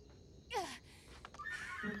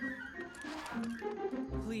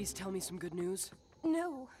 Please tell me some good news.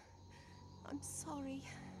 No. I'm sorry.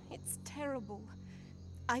 It's terrible.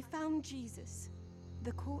 I found Jesus.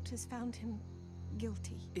 The court has found him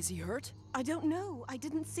guilty. Is he hurt? I don't know. I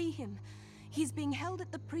didn't see him. He's being held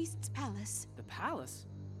at the priest's palace. The palace?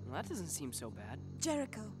 Well, that doesn't seem so bad.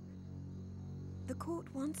 Jericho. The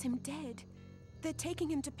court wants him dead. They're taking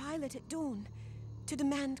him to Pilate at dawn to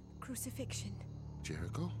demand crucifixion.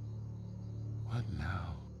 Jericho? What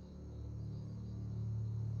now?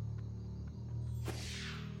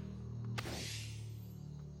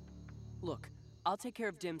 Look, I'll take care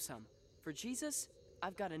of Dim Sum. For Jesus,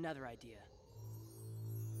 I've got another idea.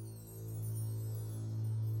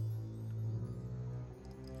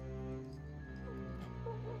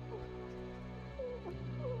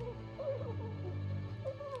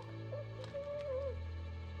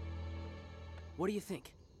 What do you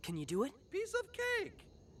think? Can you do it? Piece of cake.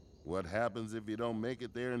 What happens if you don't make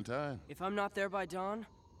it there in time? If I'm not there by dawn,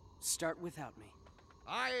 start without me.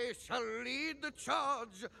 I shall lead the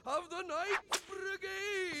charge of the Knights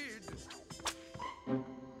Brigade!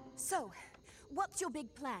 So, what's your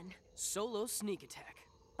big plan? Solo sneak attack.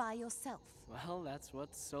 By yourself. Well, that's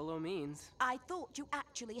what solo means. I thought you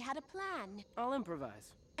actually had a plan. I'll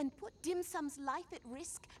improvise. And put Dim Sum's life at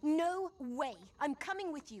risk? No way. I'm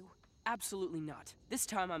coming with you. Absolutely not. This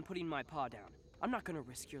time I'm putting my paw down. I'm not gonna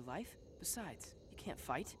risk your life. Besides, you can't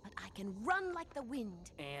fight. But I can run like the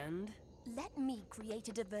wind. And? Let me create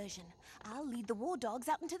a diversion. I'll lead the war dogs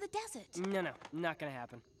out into the desert. No, not gonna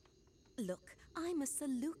happen. Look, I'm a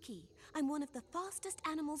Saluki. I'm one of the fastest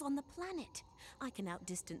animals on the planet. I can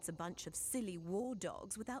outdistance a bunch of silly war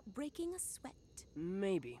dogs without breaking a sweat.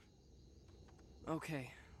 Maybe.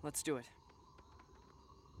 Okay, let's do it.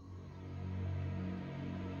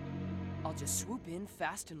 I'll just swoop in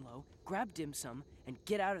fast and low, grab Dim Sum, and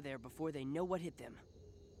get out of there before they know what hit them.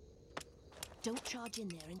 Don't charge in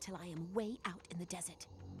there until I am way out in the desert.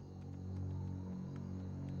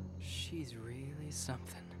 She's really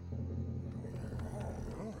something.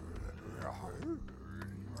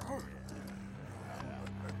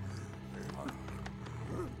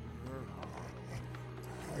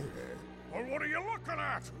 Well, what are you looking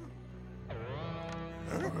at?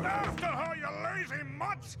 After her, you lazy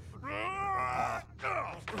mutts!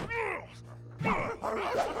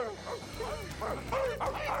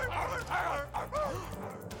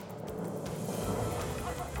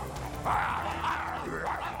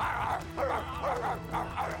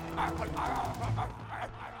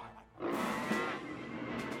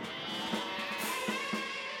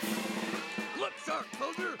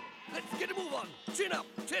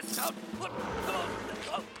 Scout. Come on.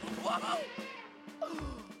 Oh, whoa.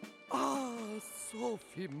 Ah,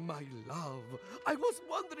 Sophie, my love. I was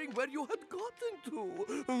wondering where you had gotten to.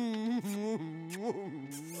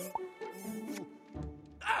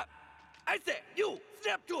 I say, you,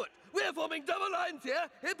 step to it. We're forming double lines here.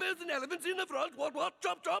 Hippos and elephants in the front. What?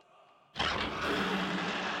 Chop, chop.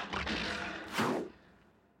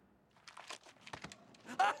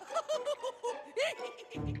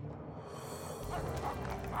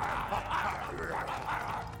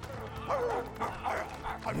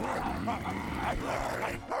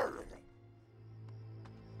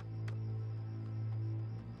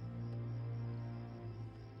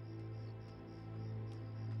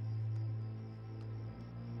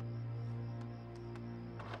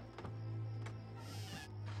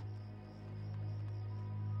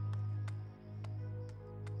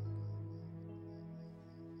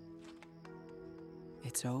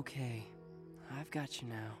 It's okay. I've got you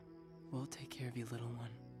now. We'll take care of you, little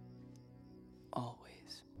one.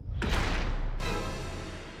 Always.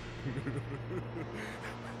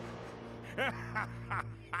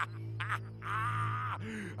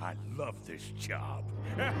 I love this job.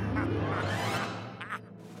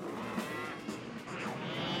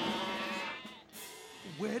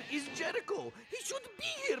 Where is Jericho? He should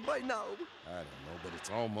be here by now. I don't know, but it's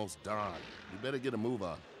almost dawn. You better get a move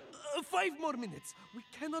on. 5 more minutes. We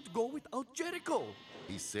cannot go without Jericho.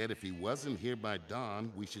 He said if he wasn't here by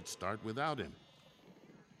dawn, we should start without him.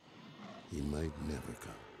 He might never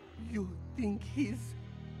come. You think he's...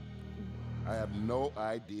 I have no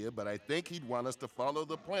idea, but I think he'd want us to follow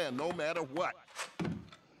the plan no matter what.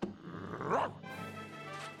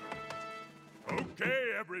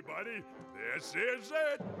 Okay, everybody, this is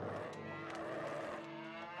it.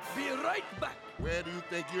 Be right back. Where do you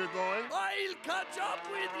think you're going? I'll catch up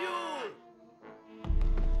with you.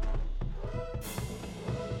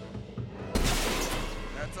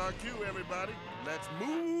 That's our cue, everybody. Let's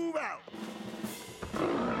move out.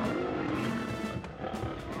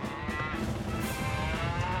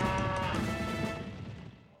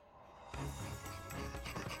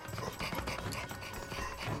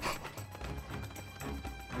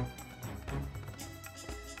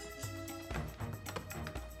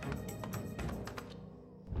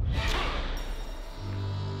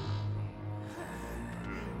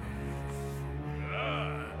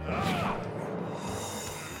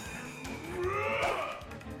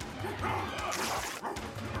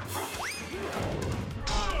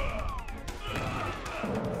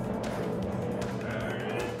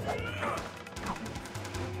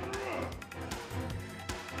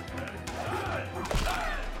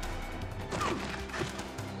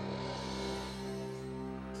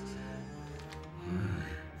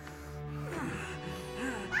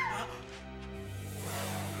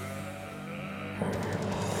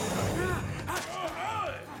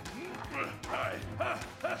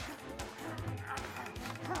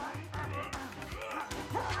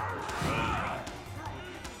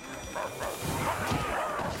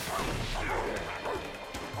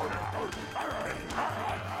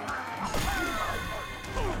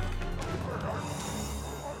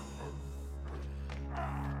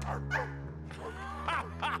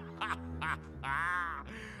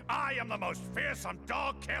 I am the most fearsome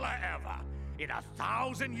dog killer ever. In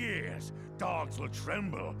 1,000 years, dogs will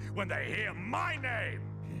tremble when they hear my name.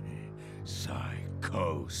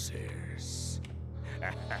 Psychosis.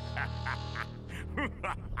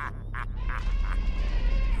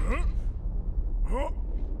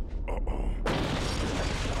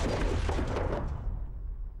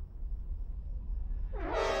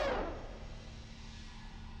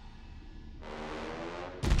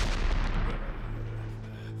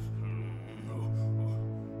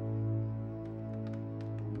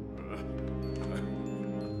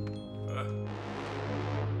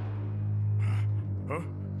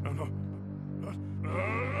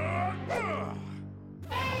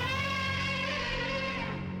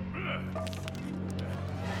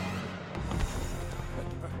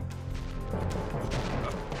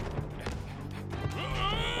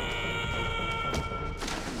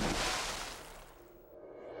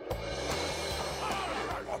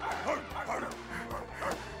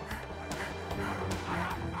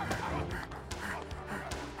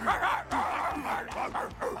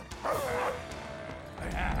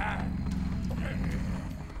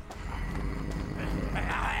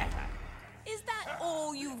 Is that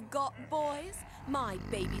all you've got, boys? My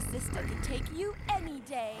baby sister could take you any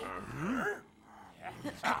day.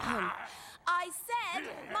 I said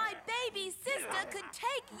my baby sister could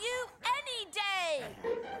take you any day.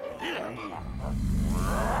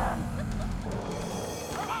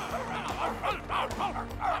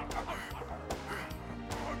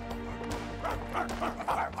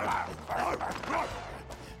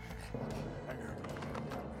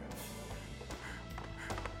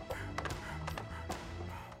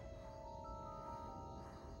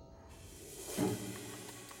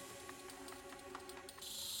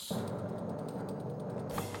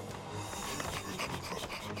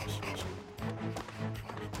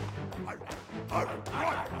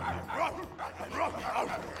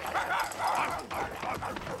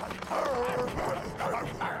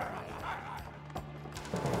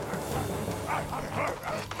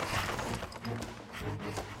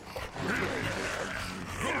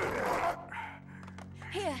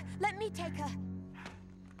 Here, let me take her.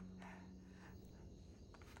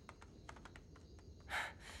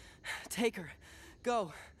 Take her.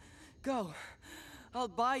 Go. Go. I'll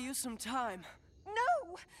buy you some time.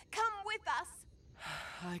 No! Come with us!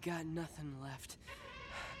 I got nothing left.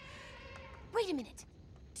 Wait a minute.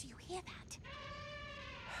 Do you hear that?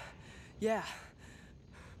 Yeah.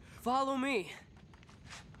 Follow me.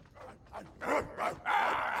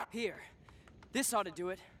 Here. This ought to do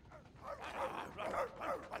it.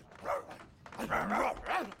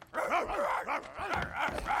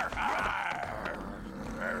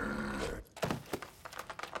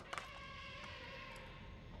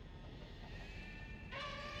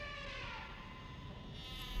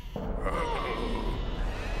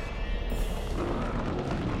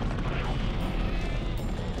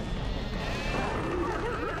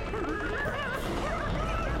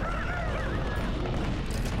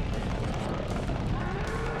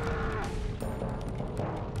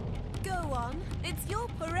 Go on. It's your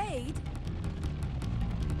parade.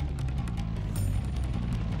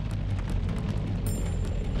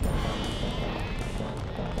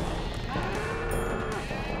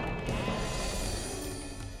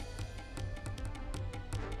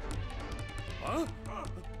 Huh?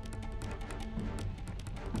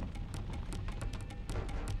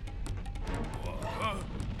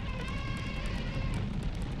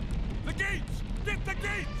 The gates! Get the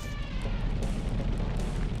gates!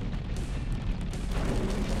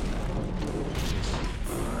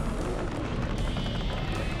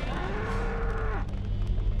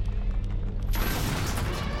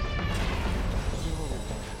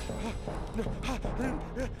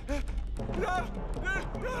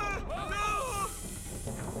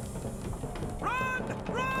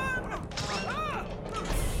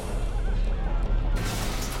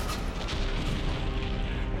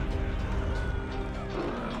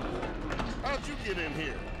 How'd you get in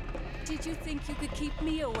here? Did you think you could keep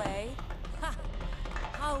me away? Ha!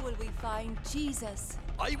 How will we find Jesus?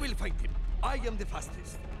 I will find him. I am the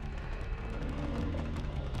fastest.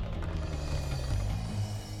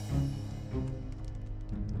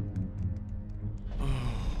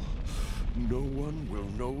 No one will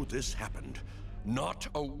know this happened. Not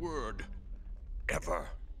a word. Ever.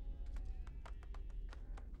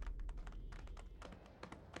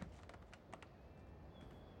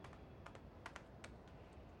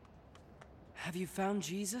 Have you found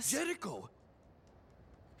Jesus? Jericho!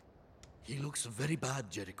 He looks very bad,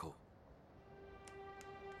 Jericho.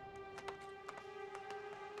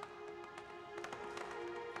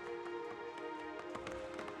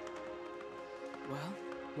 Well,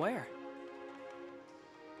 where?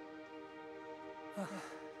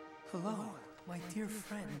 Hello, my dear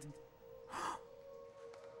friend.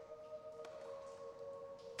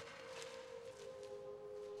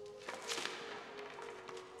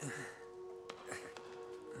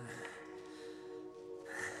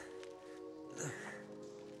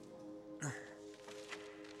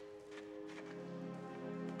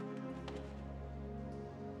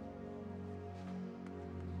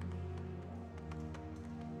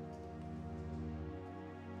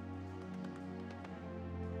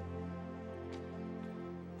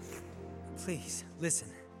 Please, listen.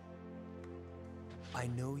 I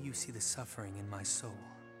know you see the suffering in my soul,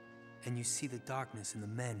 and you see the darkness in the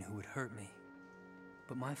men who would hurt me.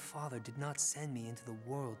 But my Father did not send me into the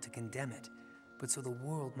world to condemn it, but so the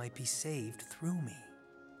world might be saved through me.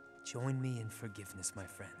 Join me in forgiveness, my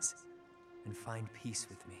friends, and find peace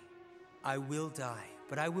with me. I will die,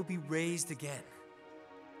 but I will be raised again.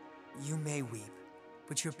 You may weep,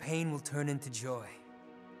 but your pain will turn into joy.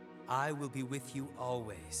 I will be with you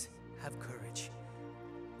always. Have courage.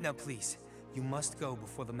 Now please, you must go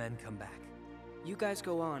before the men come back. You guys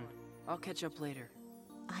go on. I'll catch up later.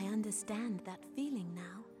 I understand that feeling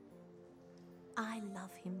now. I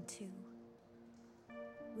love him too.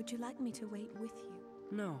 Would you like me to wait with you?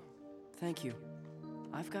 No, thank you.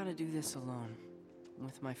 I've got to do this alone.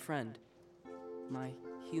 With my friend. My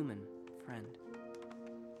human friend.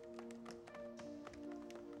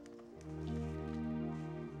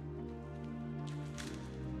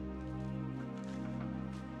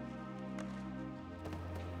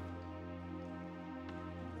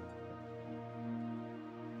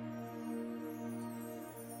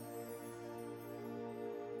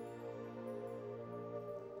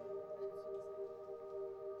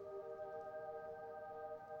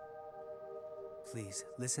 Please,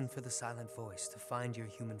 listen for the silent voice to find your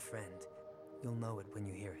human friend. You'll know it when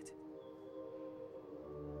you hear it.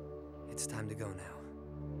 It's time to go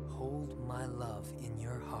now. Hold my love in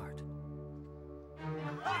your heart.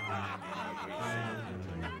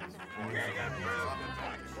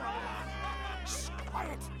 Shh,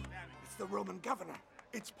 quiet! It's the Roman governor.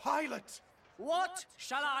 It's Pilate. What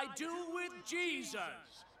shall I do with Jesus,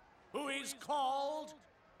 who is called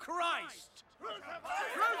Christ?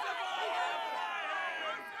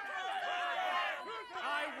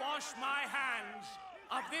 I wash my hands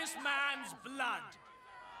of this man's blood.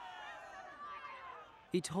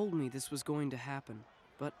 He told me this was going to happen,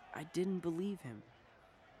 but I didn't believe him.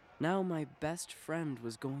 Now my best friend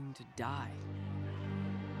was going to die.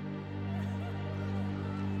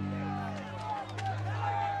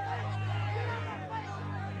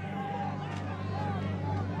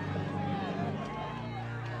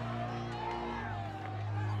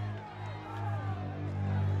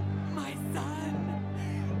 My son!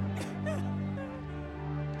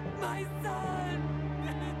 My son!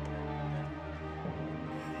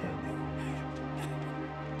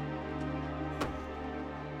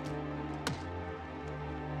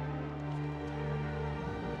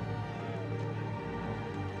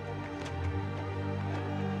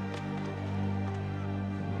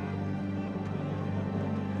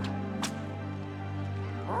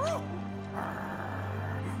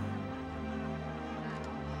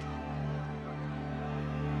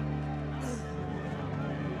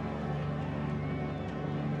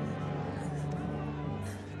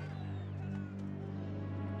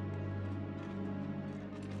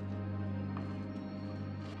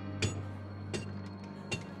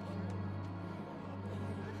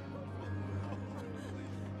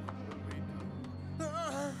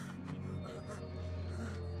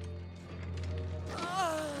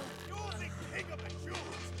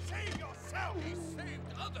 He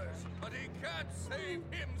saved others, but he can't save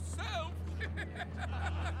himself.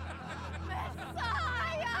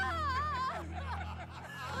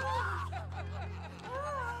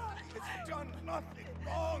 It's done nothing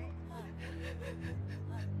wrong.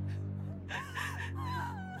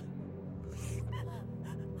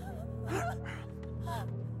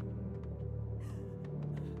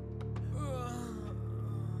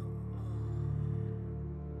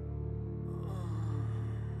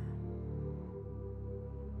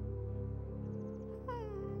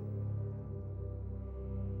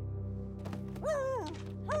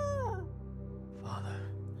 Father,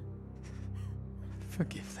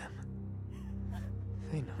 forgive them.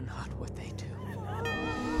 They know not what they do.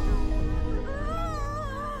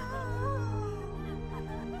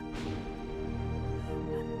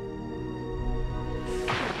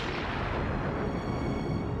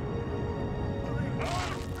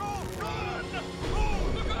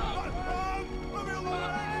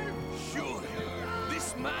 Surely,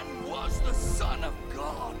 this man was the Son of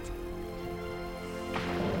God.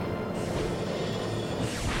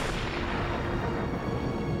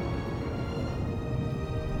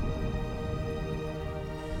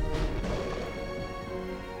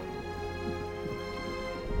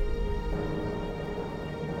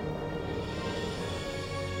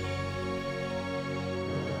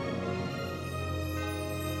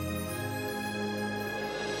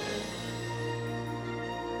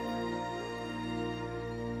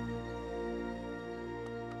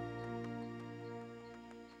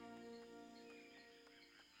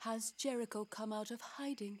 Has Jericho come out of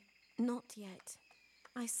hiding? Not yet.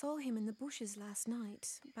 I saw him in the bushes last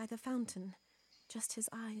night, by the fountain, just his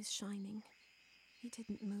eyes shining. He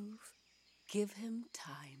didn't move. Give him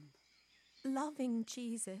time. Loving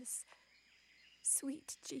Jesus,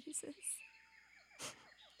 sweet Jesus,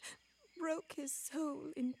 broke his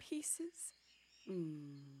soul in pieces.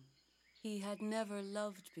 He had never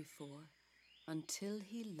loved before until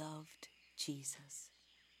he loved Jesus.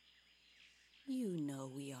 You know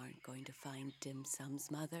we aren't going to find Dim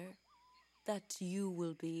Sum's mother. That you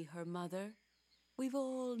will be her mother. We've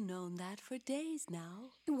all known that for days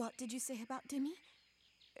now. What did you say about Dimmy?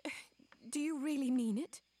 Do you really mean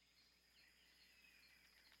it?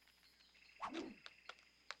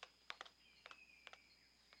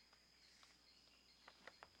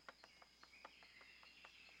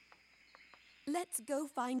 Let's go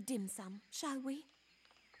find Dim Sum, shall we?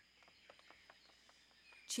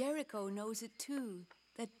 Jericho knows it too,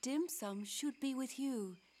 that Dim Sum should be with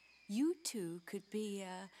you. You two could be.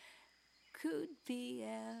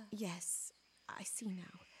 Yes, I see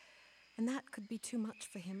now. And that could be too much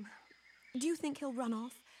for him. Do you think he'll run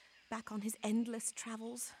off, back on his endless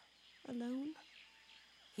travels, alone?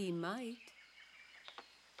 He might.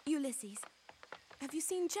 Ulysses, have you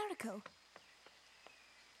seen Jericho?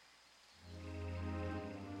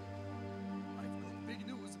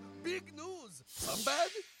 big news! Some bad,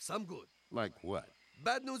 some good. Like what?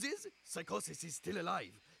 Bad news is, Psychosis is still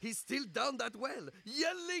alive. He's still down that well,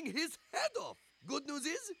 yelling his head off. Good news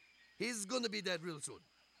is, he's gonna be dead real soon.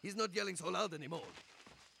 He's not yelling so loud anymore.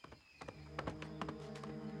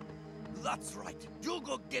 That's right. You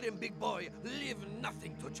go get him, big boy. Leave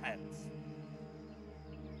nothing to chance.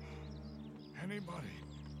 Anybody?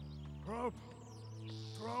 Rope?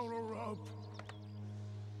 Throw a rope.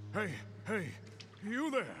 Hey,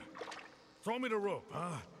 you there? Throw me the rope,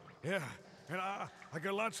 huh? Yeah, and I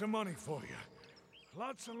got lots of money for you.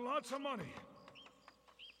 Lots and lots of money.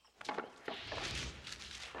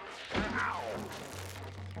 Ow!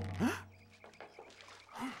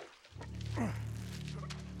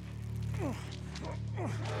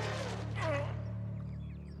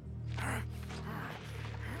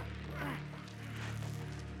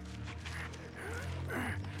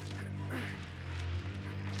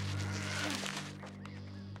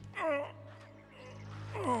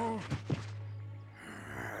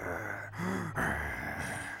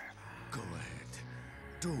 Go ahead.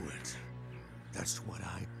 Do it. That's what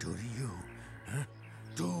I do to you. Huh?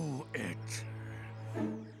 Do it.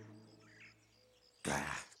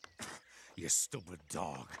 Ah, you stupid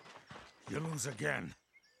dog. You lose again.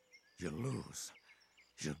 You lose.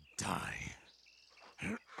 You die.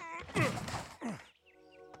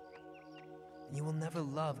 You will never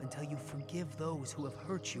love until you forgive those who have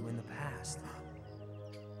hurt you in the past.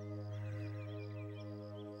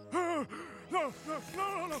 No!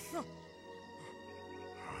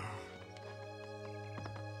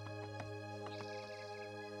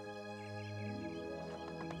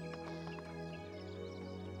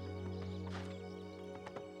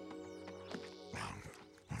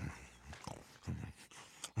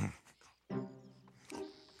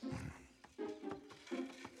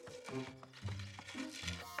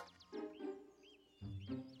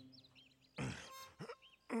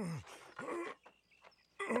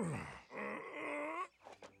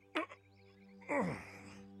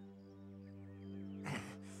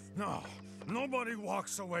 No, nobody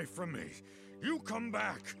walks away from me. You come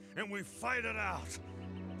back, and we fight it out.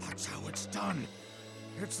 That's how it's done.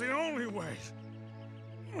 It's the only way.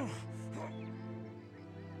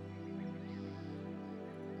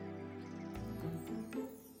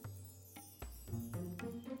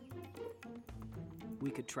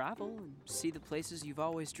 We could travel and see the places you've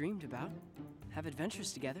always dreamed about. Have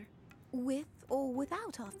adventures together. With or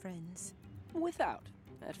without our friends? Without,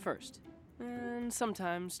 at first. And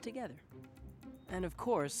sometimes together. And of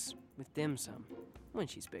course, with Dim Sum, when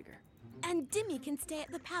she's bigger. And Dimmy can stay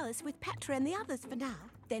at the palace with Petra and the others for now.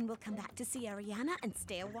 Then we'll come back to see Ariana and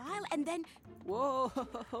stay a while, and then... Whoa,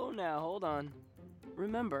 now, hold on.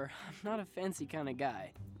 Remember, I'm not a fancy kind of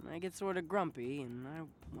guy. I get sort of grumpy, and I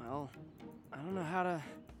don't know how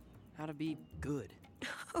to be good.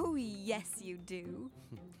 Oh, yes, you do.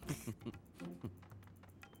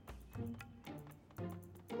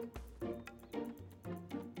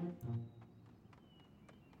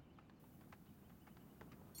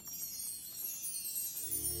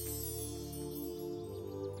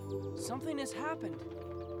 Something has happened.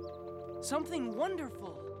 Something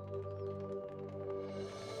wonderful.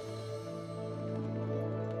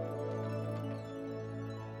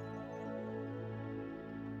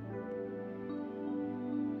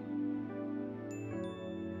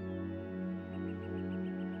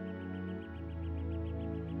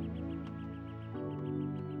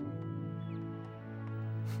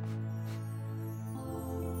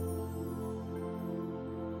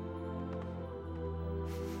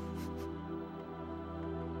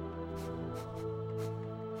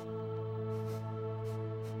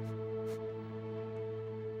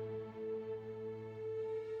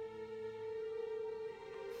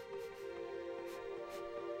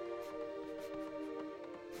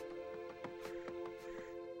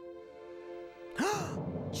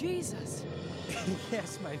 Jesus!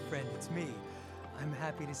 Yes, my friend, it's me. I'm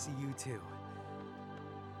happy to see you too.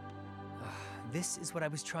 This is what I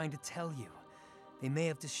was trying to tell you. They may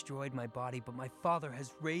have destroyed my body, but my Father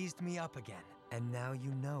has raised me up again. And now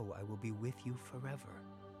you know I will be with you forever,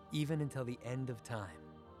 even until the end of time.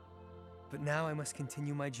 But now I must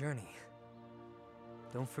continue my journey.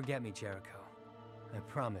 Don't forget me, Jericho. I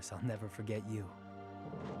promise I'll never forget you.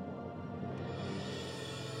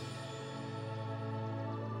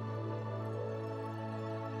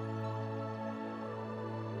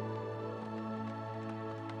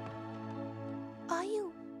 Are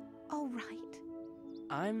you all right?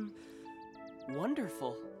 I'm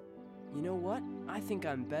wonderful. You know what? I think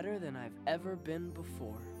I'm better than I've ever been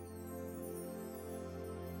before.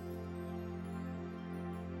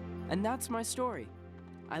 And that's my story.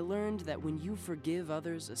 I learned that when you forgive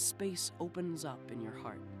others, a space opens up in your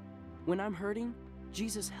heart. When I'm hurting,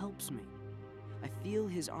 Jesus helps me. I feel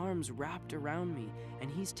his arms wrapped around me, and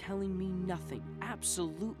he's telling me nothing,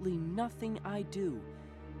 absolutely nothing I do,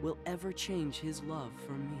 will ever change his love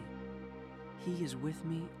for me. He is with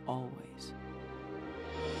me always.